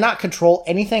woman cannot control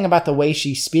anything about the way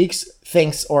she speaks,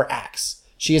 thinks, or acts.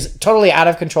 She is totally out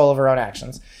of control of her own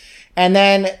actions. And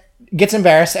then gets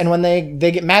embarrassed, and when they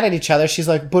get mad at each other, she's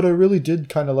like, but I really did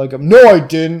kind of like him. No, I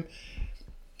didn't.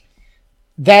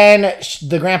 Then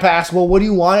the grandpa asks, well, what do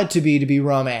you want it to be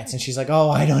romance? And she's like,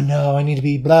 oh, I don't know. I need to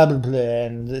be blah, blah, blah.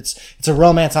 And it's a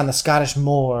romance on the Scottish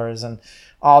moors and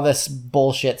all this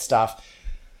bullshit stuff.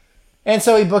 And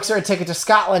so he books her a ticket to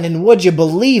Scotland. And would you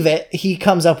believe it? He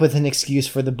comes up with an excuse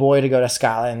for the boy to go to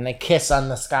Scotland. And they kiss on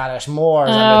the Scottish moors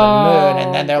under the moon.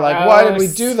 And then they're like, why did we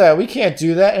do that? We can't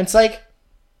do that. And it's like,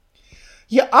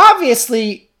 you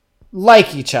obviously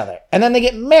like each other. And then they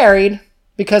get married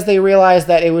because they realize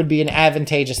that it would be an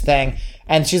advantageous thing.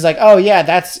 And she's like, oh, yeah,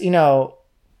 that's,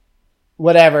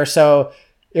 whatever. So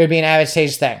it would be an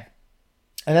advantageous thing.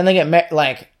 And then they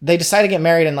get they decide to get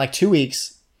married in 2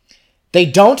 weeks. They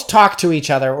don't talk to each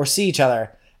other or see each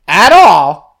other at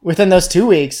all within those 2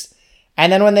 weeks.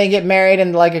 And then when they get married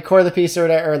and a quarter of the piece or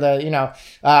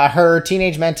her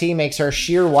teenage mentee makes her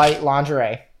sheer white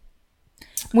lingerie.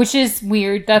 Which is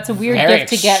weird. That's a weird gift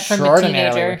to get from a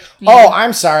teenager. Yeah. Oh,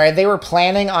 I'm sorry. They were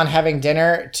planning on having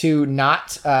dinner to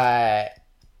not,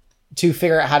 to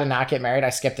figure out how to not get married. I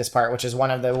skipped this part, which is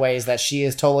one of the ways that she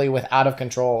is totally out of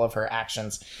control of her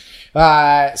actions.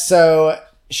 So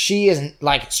she is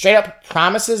straight up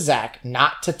promises Zach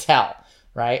not to tell,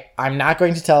 right? I'm not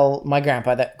going to tell my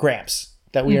Gramps,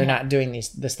 that we are not doing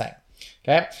this thing.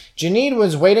 Okay. Janine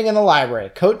was waiting in the library,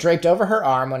 coat draped over her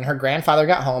arm, when her grandfather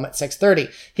got home at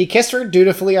 6:30. He kissed her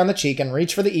dutifully on the cheek and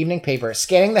reached for the evening paper,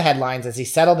 scanning the headlines as he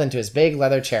settled into his big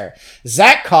leather chair.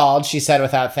 Zach called, she said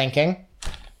without thinking.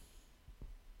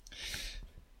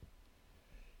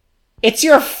 It's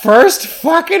your first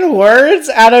fucking words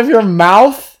out of your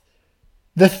mouth?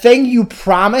 The thing you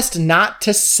promised not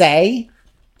to say?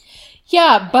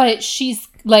 Yeah, but she's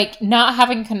not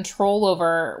having control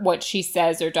over what she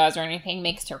says or does or anything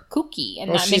makes her kooky, and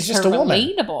that makes her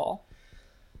relatable.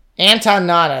 Anton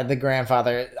Nada, the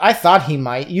grandfather, I thought he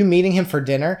might. You meeting him for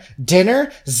dinner?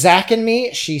 Dinner? Zach and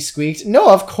me? She squeaked.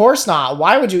 No, of course not.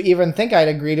 Why would you even think I'd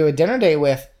agree to a dinner date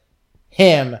with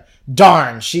him?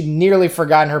 Darn, she'd nearly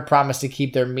forgotten her promise to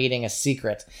keep their meeting a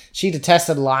secret. She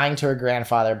detested lying to her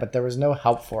grandfather, but there was no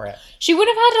help for it. She would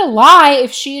have had to lie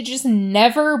if she had just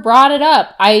never brought it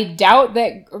up. I doubt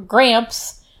that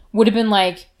Gramps would have been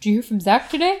like, "Do you hear from Zach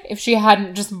today?" if she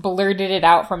hadn't just blurted it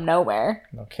out from nowhere.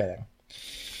 No kidding.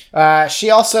 She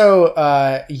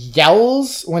also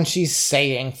yells when she's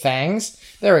saying things.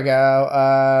 There we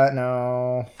go.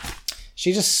 No.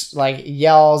 She just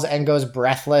yells and goes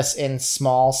breathless in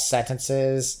small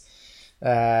sentences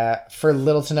for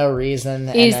little to no reason.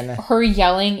 Is her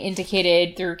yelling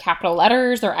indicated through capital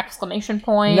letters or exclamation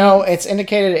points? No, it's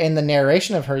indicated in the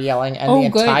narration of her yelling and the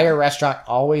entire restaurant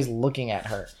always looking at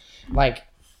her.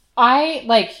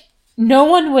 No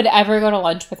one would ever go to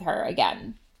lunch with her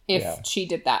again if she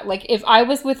did that. If I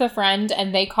was with a friend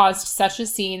and they caused such a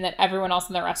scene that everyone else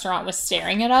in the restaurant was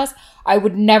staring at us, I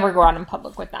would never go out in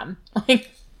public with them.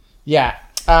 Yeah.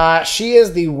 She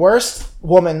is the worst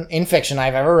woman in fiction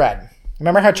I've ever read.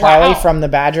 Remember how Charlie from the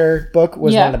Badger book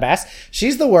was one of the best?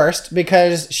 She's the worst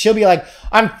because she'll be like,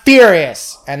 I'm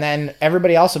furious. And then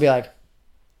everybody else will be like,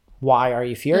 why are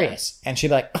you furious? Yeah. And she'll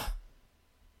be like,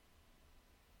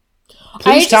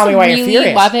 please tell me why you're furious. I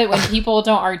really love it when people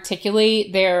don't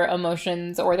articulate their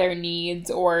emotions or their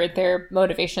needs or their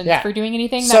motivations for doing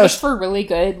anything. That makes for really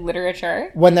good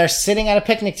literature. When they're sitting at a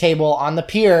picnic table on the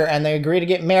pier and they agree to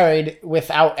get married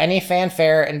without any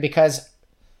fanfare and because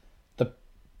the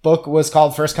book was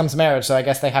called First Comes Marriage, so I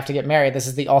guess they have to get married. This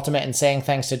is the ultimate in saying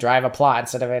things to drive a plot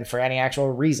instead of it for any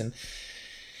actual reason.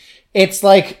 It's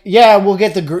like, yeah, we'll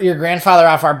get your grandfather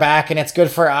off our back, and it's good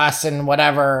for us, and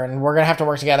whatever, and we're gonna have to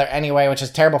work together anyway, which is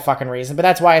a terrible fucking reason, but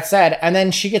that's why it's said. And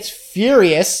then she gets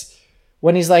furious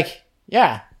when he's like,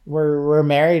 yeah, we're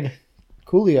married,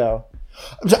 coolio.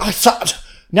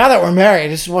 Now that we're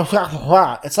married, it's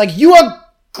like, you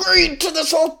agreed to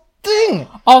this whole thing.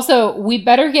 Also, we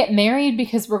better get married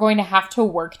because we're going to have to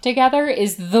work together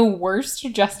is the worst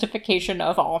justification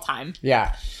of all time.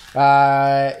 Yeah.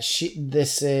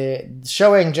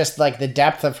 Showing just like the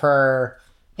depth of her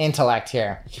intellect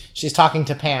here. She's talking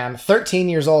to Pam, 13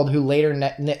 years old, who later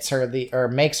makes her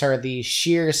the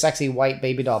sheer sexy white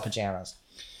baby doll pajamas.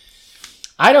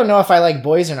 I don't know if I like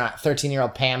boys or not,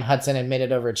 13-year-old Pam Hudson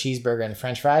admitted over a cheeseburger and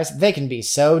french fries. They can be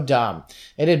so dumb.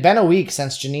 It had been a week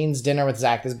since Janine's dinner with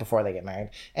Zach, this is before they get married,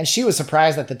 and she was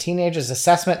surprised that the teenager's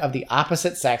assessment of the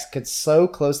opposite sex could so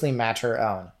closely match her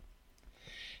own.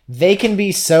 They can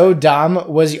be so dumb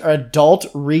was your adult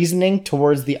reasoning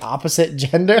towards the opposite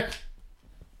gender?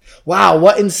 Wow,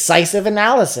 what incisive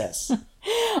analysis.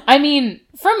 I mean,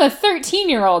 from a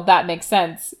 13-year-old, that makes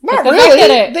sense. Not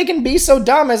really. They can be so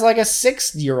dumb as like a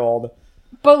 6-year-old.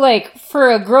 But like, for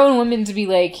a grown woman to be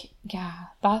like, yeah,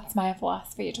 that's my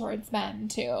philosophy towards men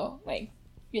too. Like,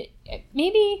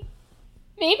 maybe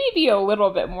be a little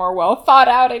bit more well thought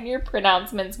out in your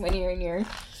pronouncements when you're in your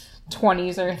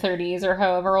 20s or 30s or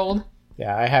however old.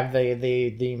 Yeah, I have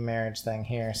the marriage thing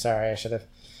here. Sorry, I should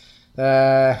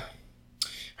have.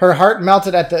 Her heart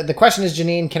melted at the question is,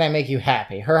 Janine, can I make you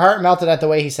happy? Her heart melted at the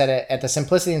way he said it, at the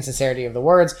simplicity and sincerity of the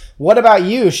words. What about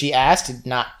you? She asked,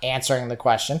 not answering the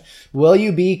question. Will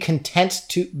you be content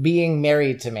to being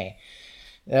married to me?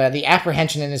 The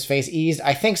apprehension in his face eased.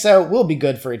 I think so. We'll be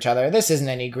good for each other. This isn't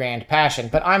any grand passion,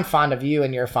 but I'm fond of you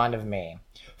and you're fond of me.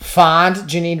 Fond,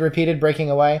 Janine repeated, breaking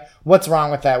away. What's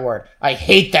wrong with that word? I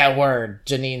hate that word,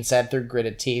 Janine said through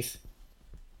gritted teeth.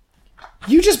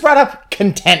 You just brought up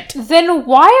content. Then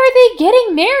why are they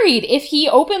getting married? If he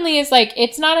openly is like,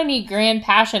 it's not any grand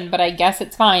passion, but I guess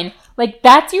it's fine. Like,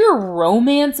 that's your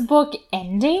romance book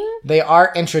ending? They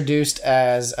are introduced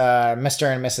as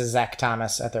Mr. and Mrs. Zach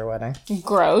Thomas at their wedding.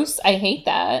 Gross. I hate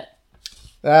that.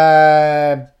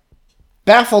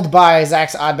 Baffled by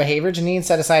Zach's odd behavior, Janine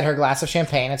set aside her glass of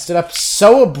champagne and stood up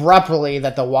so abruptly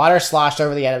that the water sloshed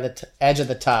over the edge of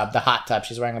the tub, the hot tub.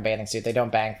 She's wearing a bathing suit. They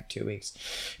don't bang for 2 weeks.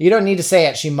 You don't need to say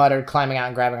it, she muttered, climbing out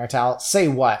and grabbing her towel. Say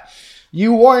what?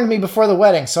 You warned me before the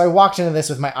wedding, so I walked into this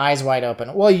with my eyes wide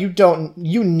open. Well, you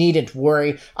needn't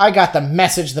worry. I got the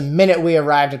message the minute we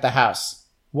arrived at the house.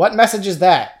 What message is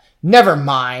that? Never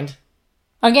mind.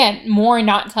 Again, more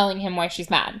not telling him why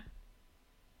she's mad.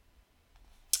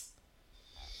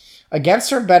 Against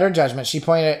her better judgment,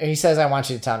 he says, I want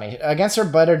you to tell me. Against her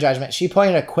better judgment, she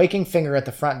pointed a quaking finger at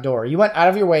the front door. You went out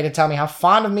of your way to tell me how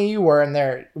fond of me you were and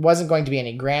there wasn't going to be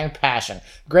any grand passion.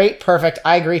 Great, perfect,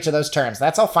 I agree to those terms.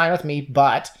 That's all fine with me,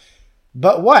 but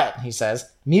what? He says.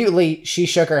 Mutely, she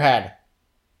shook her head.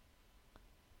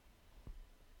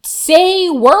 Say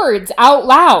words out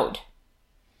loud.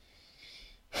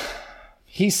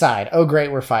 He sighed. Oh, great,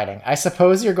 we're fighting. I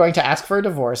suppose you're going to ask for a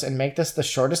divorce and make this the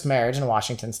shortest marriage in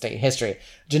Washington state history.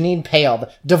 Janine paled.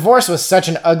 Divorce was such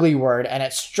an ugly word, and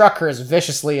it struck her as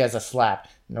viciously as a slap.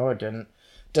 No, it didn't.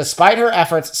 Despite her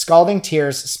efforts, scalding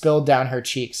tears spilled down her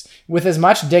cheeks. With as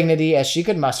much dignity as she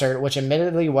could muster, which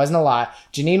admittedly wasn't a lot,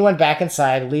 Janine went back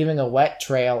inside, leaving a wet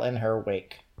trail in her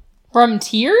wake. From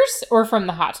tears or from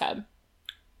the hot tub?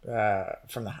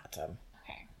 From the hot tub.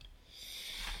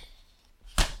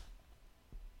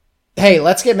 Hey,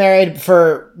 let's get married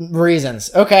for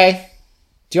reasons. Okay.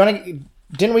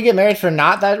 Didn't we get married for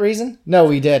not that reason? No,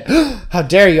 we did. How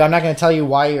dare you? I'm not going to tell you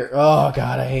why you're... Oh,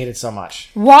 God, I hate it so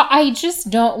much. Well, I just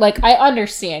don't... Like, I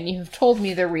understand. You have told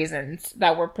me the reasons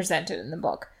that were presented in the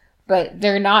book, but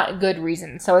they're not good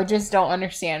reasons, so I just don't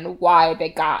understand why they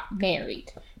got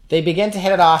married. They begin to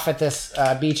hit it off at this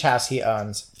beach house he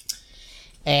owns,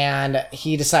 and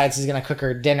he decides he's going to cook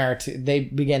her dinner. They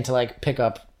begin to, like, pick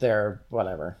up their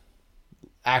whatever...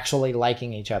 actually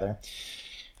liking each other.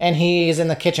 And he's in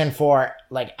the kitchen for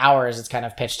like hours, it's kind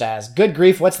of pitched as. Good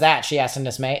grief, what's that? She asked in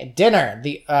dismay. Dinner.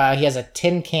 He has a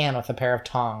tin can with a pair of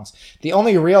tongs. The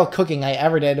only real cooking I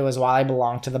ever did was while I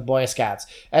belonged to the Boy Scouts.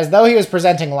 As though he was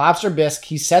presenting lobster bisque,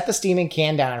 he set the steaming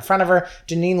can down in front of her.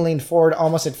 Janine leaned forward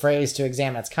almost at phrase to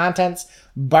examine its contents.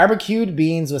 Barbecued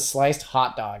beans with sliced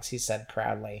hot dogs, he said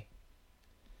proudly.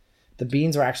 The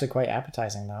beans were actually quite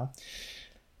appetizing, though.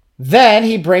 Then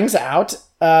he brings out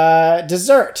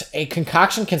Dessert. A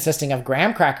concoction consisting of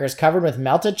graham crackers covered with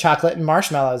melted chocolate and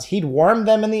marshmallows. He'd warm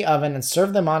them in the oven and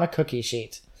serve them on a cookie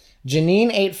sheet.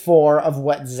 Janine ate 4 of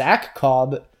what Zach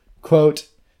called, quote,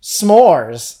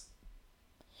 s'mores.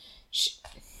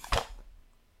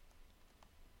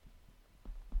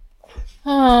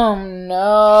 Oh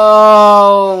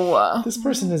no! This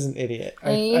person is an idiot. I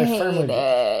hate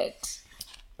it.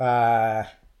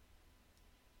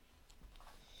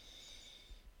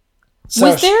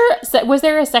 Was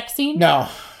there a sex scene? No,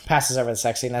 passes over the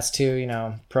sex scene. That's too,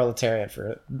 proletariat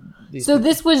for these. So people.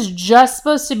 this was just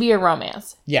supposed to be a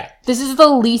romance. Yeah. This is the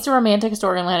least romantic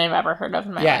storyline I've ever heard of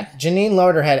in my life. Janine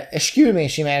lowered her head. Excuse me,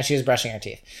 she managed. She was brushing her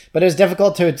teeth, but it was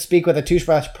difficult to speak with a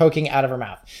toothbrush poking out of her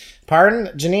mouth. Pardon?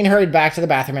 Janine hurried back to the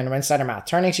bathroom and rinsed out her mouth.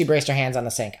 Turning, she braced her hands on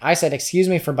the sink. I said, excuse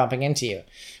me for bumping into you.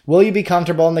 Will you be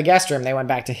comfortable in the guest room? They went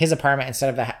back to his apartment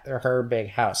instead of her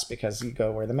big house because you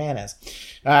go where the man is.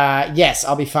 Yes,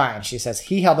 I'll be fine, she says.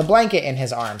 He held a blanket in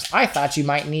his arms. I thought you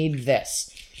might need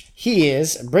this. He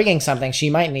is bringing something she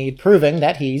might need, proving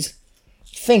that he's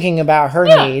thinking about her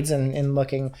needs and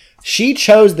looking. She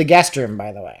chose the guest room,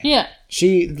 by the way. Yeah.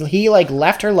 He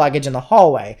left her luggage in the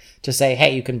hallway to say,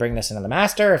 hey, you can bring this into the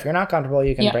master. If you're not comfortable,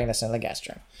 you can bring this into the guest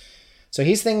room. So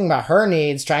he's thinking about her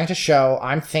needs, trying to show,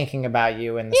 I'm thinking about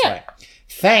you in this way.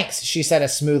 Thanks, she said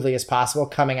as smoothly as possible,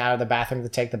 coming out of the bathroom to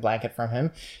take the blanket from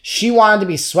him. She wanted to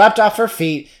be swept off her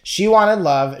feet. She wanted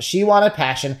love. She wanted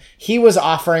passion. He was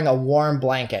offering a warm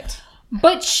blanket.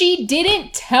 But she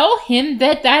didn't tell him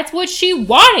that that's what she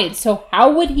wanted, so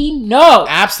how would he know?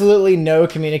 Absolutely no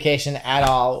communication at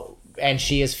all, and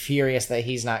she is furious that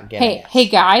he's not getting it. Hey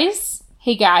guys,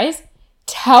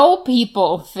 tell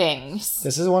people things.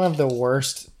 This is one of the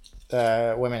worst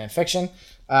women in fiction.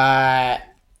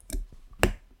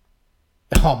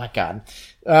 Oh my god.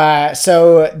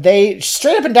 So they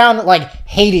straight up and down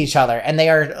hate each other, and they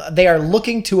are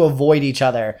looking to avoid each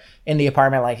other in the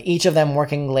apartment, each of them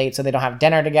working late so they don't have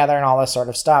dinner together and all this sort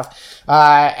of stuff.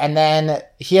 And then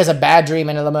he has a bad dream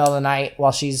in the middle of the night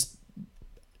while she's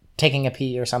taking a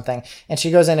pee or something, and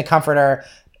she goes in to comfort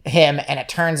him, and it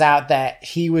turns out that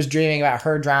he was dreaming about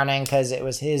her drowning because it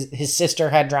was his sister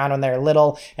had drowned when they were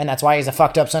little, and that's why he's a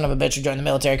fucked up son of a bitch who joined the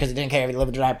military because he didn't care if he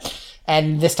lived or died.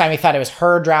 And this time he thought it was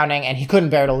her drowning, and he couldn't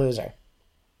bear to lose her.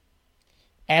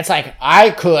 And it's like, I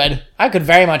could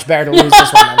very much bear to lose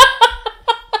this woman.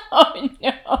 Oh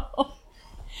no.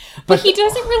 But he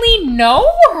doesn't really know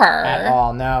her. At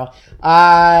all, no.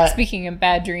 Speaking of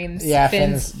bad dreams, yeah,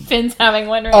 Finn's having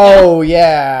one right now. Oh,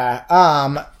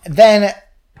 yeah. Then,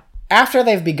 after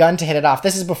they've begun to hit it off,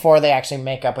 this is before they actually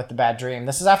make up with the bad dream.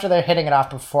 This is after they're hitting it off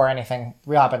before anything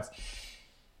real happens.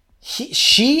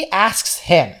 She asks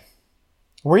him,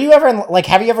 were you ever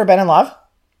have you ever been in love?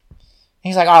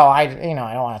 He's like, oh, I don't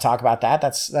want to talk about that.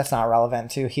 That's not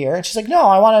relevant to here. And she's like, no,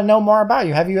 I want to know more about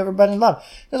you. Have you ever been in love?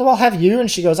 He goes, well, have you?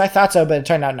 And she goes, I thought so, but it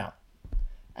turned out no.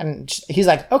 And he's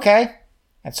like, okay.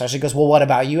 And so she goes, well, what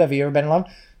about you? Have you ever been in love?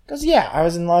 He goes, yeah, I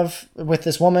was in love with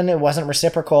this woman. It wasn't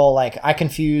reciprocal. I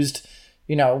confused,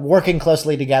 working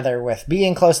closely together with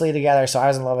being closely together. So I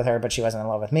was in love with her, but she wasn't in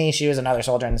love with me. She was another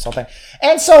soldier in this whole thing.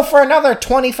 And so for another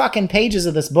 20 fucking pages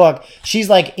of this book, she's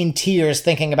in tears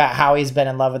thinking about how he's been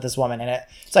in love with this woman. And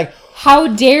it's like, how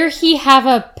dare he have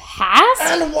a past?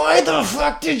 And why the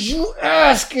fuck did you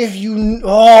ask if you...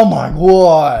 Oh my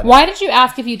god. Why did you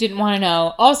ask if you didn't want to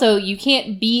know? Also, you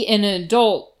can't be an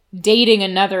adult dating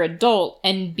another adult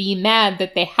and be mad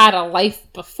that they had a life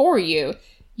before you.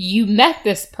 You met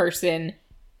this person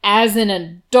as an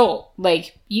adult.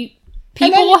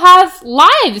 People have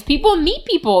lives. People meet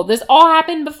people. This all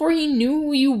happened before he knew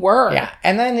who you were. Yeah.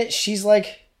 And then she's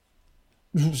like,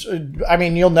 I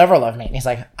mean, you'll never love me. And he's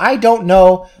like, I don't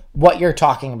know what you're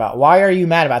talking about. Why are you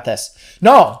mad about this?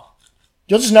 No,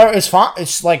 you'll just know. It's fine.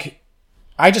 It's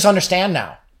I just understand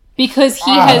now. Because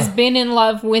he has been in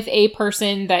love with a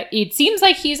person that it seems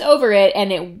like he's over it,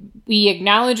 and he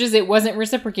acknowledges it wasn't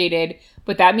reciprocated,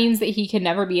 but that means that he can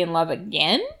never be in love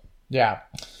again? Yeah.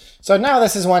 So now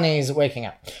this is when he's waking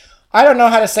up. I don't know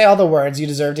how to say all the words you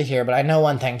deserve to hear, but I know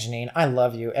one thing, Janine. I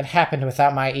love you. It happened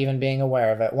without my even being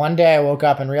aware of it. One day I woke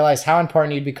up and realized how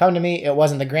important you'd become to me. It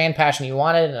wasn't the grand passion you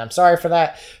wanted, and I'm sorry for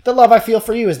that. The love I feel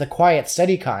for you is the quiet,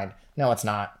 steady kind. No, it's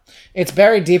not. It's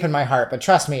buried deep in my heart, but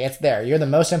trust me, it's there. You're the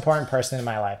most important person in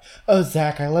my life. Oh,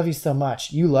 Zach, I love you so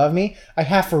much. You love me? I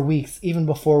have for weeks, even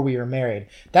before we were married.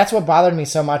 That's what bothered me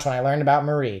so much when I learned about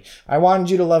Marie. I wanted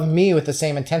you to love me with the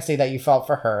same intensity that you felt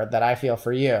for her, that I feel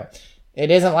for you.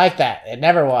 It isn't like that. It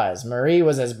never was. Marie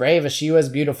was as brave as she was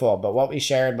beautiful, but what we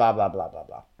shared, blah, blah, blah, blah,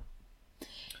 blah.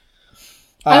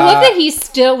 I love that he's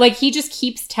still, like, he just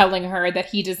keeps telling her that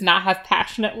he does not have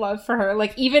passionate love for her.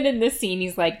 Like, even in this scene,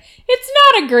 he's like, it's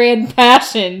not a grand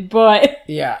passion, but...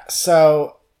 Yeah,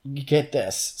 so you get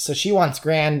this. So she wants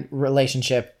grand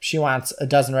relationship. She wants a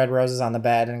dozen red roses on the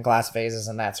bed and glass vases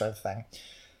and that sort of thing.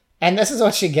 And this is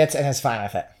what she gets and is fine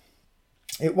with it.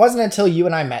 It wasn't until you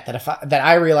and I met that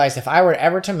I realized if I were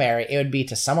ever to marry, it would be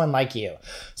to someone like you.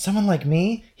 Someone like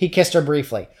me? He kissed her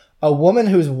briefly. A woman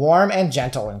who's warm and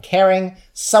gentle and caring.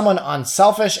 Someone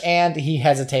unselfish and, he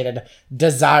hesitated,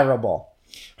 desirable.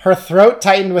 Her throat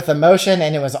tightened with emotion,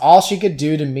 and it was all she could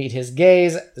do to meet his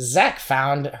gaze. Zach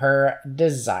found her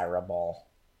desirable.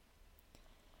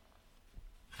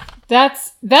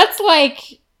 That's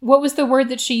like, what was the word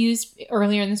that she used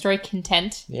earlier in the story?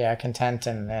 Content? Yeah, content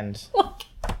and...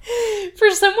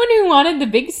 For someone who wanted the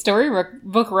big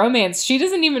storybook romance, she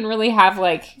doesn't even really have,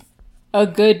 like... a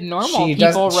good normal romance.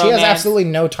 She has absolutely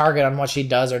no target on what she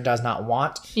does or does not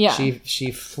want. Yeah.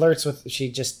 She flirts with, she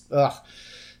just, ugh.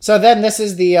 So then this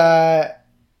is the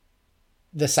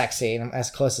sex scene,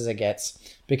 as close as it gets.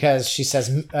 Because she says,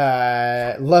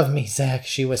 love me, Zach,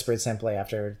 she whispered simply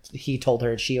after he told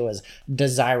her she was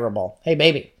desirable. Hey,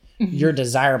 baby, you're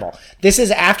desirable. This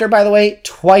is after, by the way,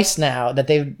 twice now that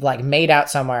they've, like, made out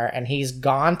somewhere and he's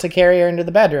gone to carry her into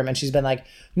the bedroom and she's been like,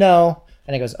 no.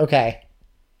 And he goes, okay.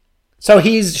 So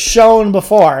he's shown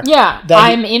before. Yeah,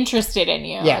 I'm interested in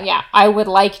you. Yeah, I would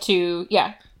like to,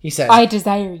 He says, I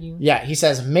desire you. Yeah, he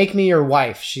says, make me your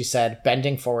wife, she said,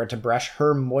 bending forward to brush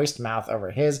her moist mouth over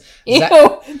his. Ew,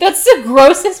 that's the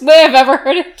grossest way I've ever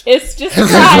heard a kiss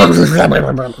described.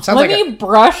 Let me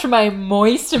brush my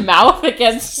moist mouth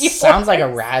against you. Sounds like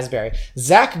a raspberry.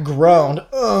 Zach groaned.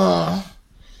 Ugh.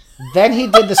 Then he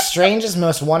did the strangest,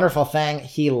 most wonderful thing.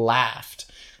 He laughed.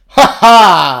 Ha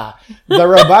ha! The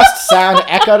robust sound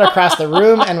echoed across the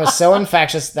room and was so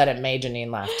infectious that it made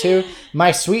Janine laugh too.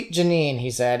 My sweet Janine,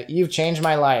 he said, you've changed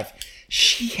my life.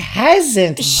 She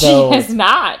hasn't, though. She has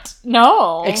not.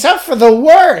 No. Except for the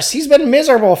worst. He's been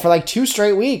miserable for like 2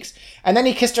 straight weeks. And then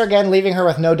he kissed her again, leaving her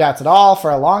with no doubts at all. For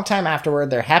a long time afterward,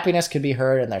 their happiness could be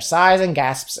heard in their sighs and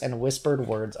gasps and whispered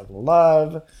words of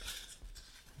love.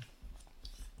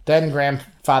 Then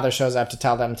grandfather shows up to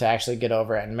tell them to actually get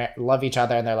over it and love each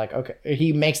other. And they're like, okay.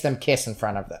 He makes them kiss in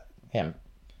front of him.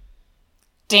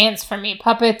 Dance for me,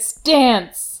 puppets,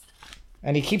 dance.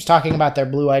 And he keeps talking about their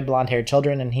blue-eyed, blonde-haired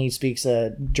children, and he speaks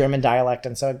a German dialect,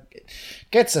 and so it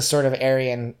gets a sort of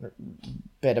Aryan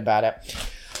bit about it.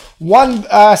 One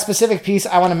specific piece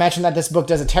I want to mention that this book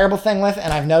does a terrible thing with,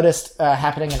 and I've noticed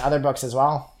happening in other books as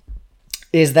well,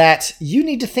 is that you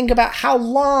need to think about how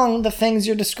long the things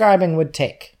you're describing would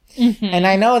take. Mm-hmm. And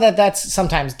I know that that's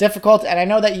sometimes difficult, and I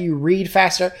know that you read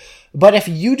faster, but if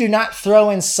you do not throw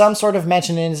in some sort of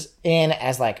mention in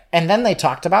as like, and then they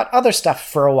talked about other stuff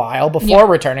for a while before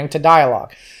returning to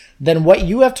dialogue, then what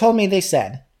you have told me they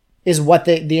said is what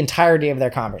the entirety of their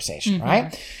conversation,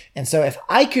 right? And so if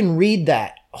I can read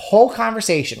that whole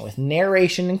conversation with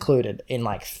narration included in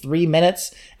like 3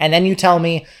 minutes, and then you tell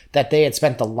me that they had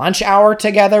spent the lunch hour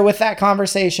together with that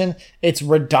conversation, it's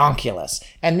redonkulous.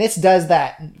 And this does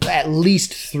that at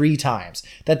least 3 times.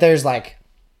 That there's like,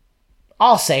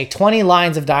 I'll say 20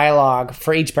 lines of dialogue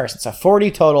for each person, so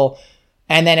 40 total,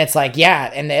 and then it's like,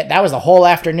 yeah, and that was the whole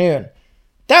afternoon.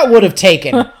 That would have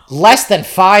taken less than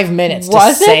 5 minutes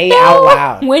to say out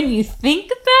loud. When you think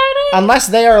about it? Unless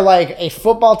they are like a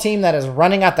football team that is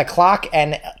running out the clock,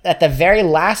 and at the very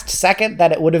last second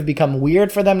that it would have become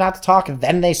weird for them not to talk,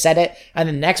 then they said it, and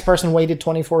the next person waited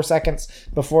 24 seconds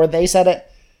before they said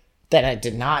it, then it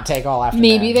did not take all afternoon.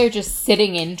 Maybe they're just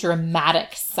sitting in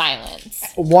dramatic silence,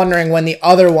 wondering when the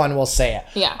other one will say it.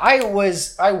 Yeah.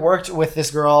 I worked with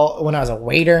this girl when I was a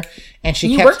waiter, and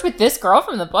she worked with this girl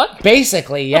from the book?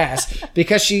 Basically, yes.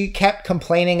 Because she kept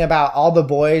complaining about all the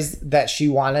boys that she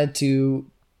wanted to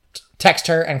text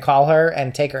her and call her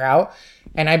and take her out.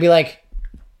 And I'd be like,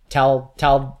 tell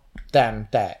them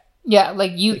that. Yeah,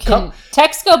 like you can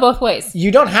text go both ways.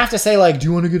 You don't have to say like, do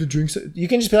you want to get a drink? You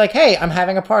can just be like, hey, I'm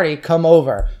having a party. Come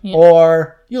over. Yeah.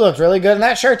 Or you looked really good in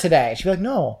that shirt today. She'd be like,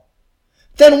 no.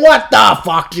 Then what the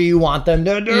fuck do you want them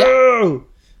to do?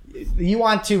 Yeah. You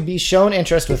want to be shown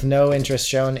interest with no interest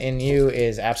shown in you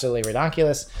is absolutely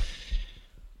redonkulous.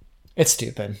 It's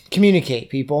stupid.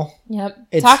 Communicate, people. Yep.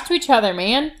 Talk to each other,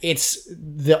 man. It's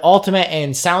the ultimate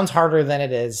and sounds harder than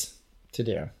it is to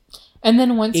do. And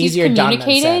then once you've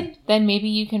communicated, then maybe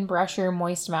you can brush your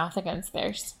moist mouth against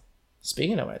theirs.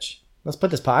 Speaking of which, Let's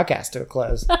put this podcast to a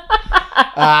close.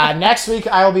 Next week,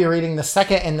 I will be reading the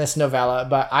second in this novella,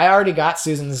 but I already got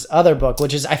Susan's other book,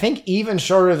 which is, I think, even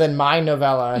shorter than my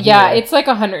novella. Yeah, here. it's like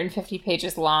 150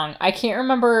 pages long. I can't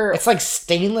remember. It's like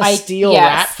Stainless Steel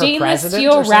Rat for President. Stainless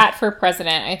Steel Rat for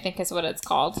President, I think is what it's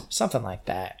called. Something like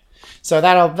that. So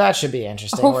that should be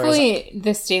interesting. Hopefully,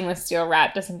 the stainless steel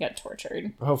rat doesn't get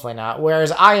tortured. Hopefully not.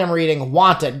 Whereas I am reading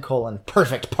Wanted: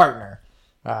 Perfect Partner.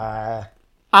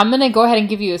 I'm going to go ahead and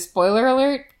give you a spoiler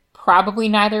alert. Probably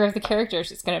neither of the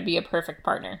characters is going to be a perfect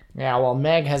partner. Yeah, well,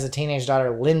 Meg has a teenage daughter,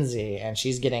 Lindsay, and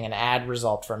she's getting an ad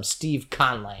result from Steve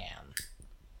Conlan.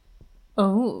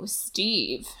 Oh,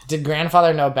 Steve. Did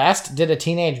grandfather know best? Did a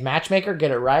teenage matchmaker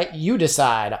get it right? You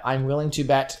decide. I'm willing to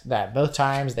bet that both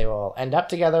times they will end up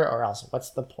together, or else what's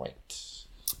the point?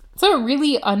 It's a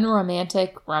really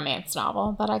unromantic romance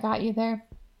novel that I got you there.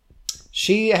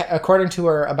 She, according to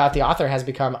her about the author, has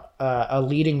become a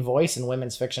leading voice in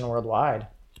women's fiction worldwide.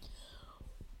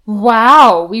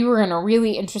 Wow, we were in a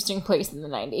really interesting place in the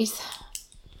 90s.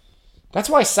 That's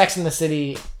why Sex and the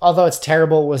City, although it's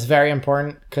terrible, was very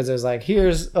important, because it was like,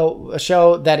 here's a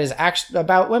show that is actually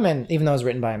about women, even though it was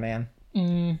written by a man.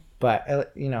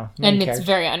 But, you know. And it's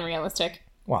very unrealistic.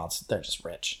 Well, they're just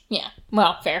rich. Yeah,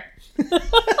 well, fair. All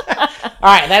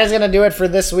right, that is going to do it for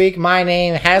this week. My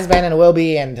name has been and will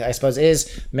be, and I suppose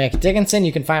is, Mick Dickinson.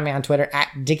 You can find me on Twitter at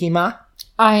DickieMa.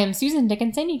 I am Susan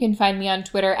Dickinson. You can find me on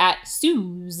Twitter at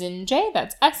SusanJ.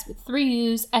 That's S with 3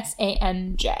 U's,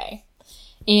 SANJ.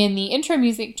 And the intro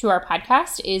music to our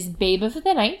podcast is Babe of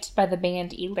the Night by the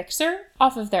band Elixir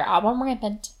off of their album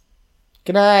Rampant.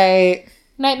 Good night.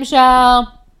 Night,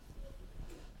 Michelle.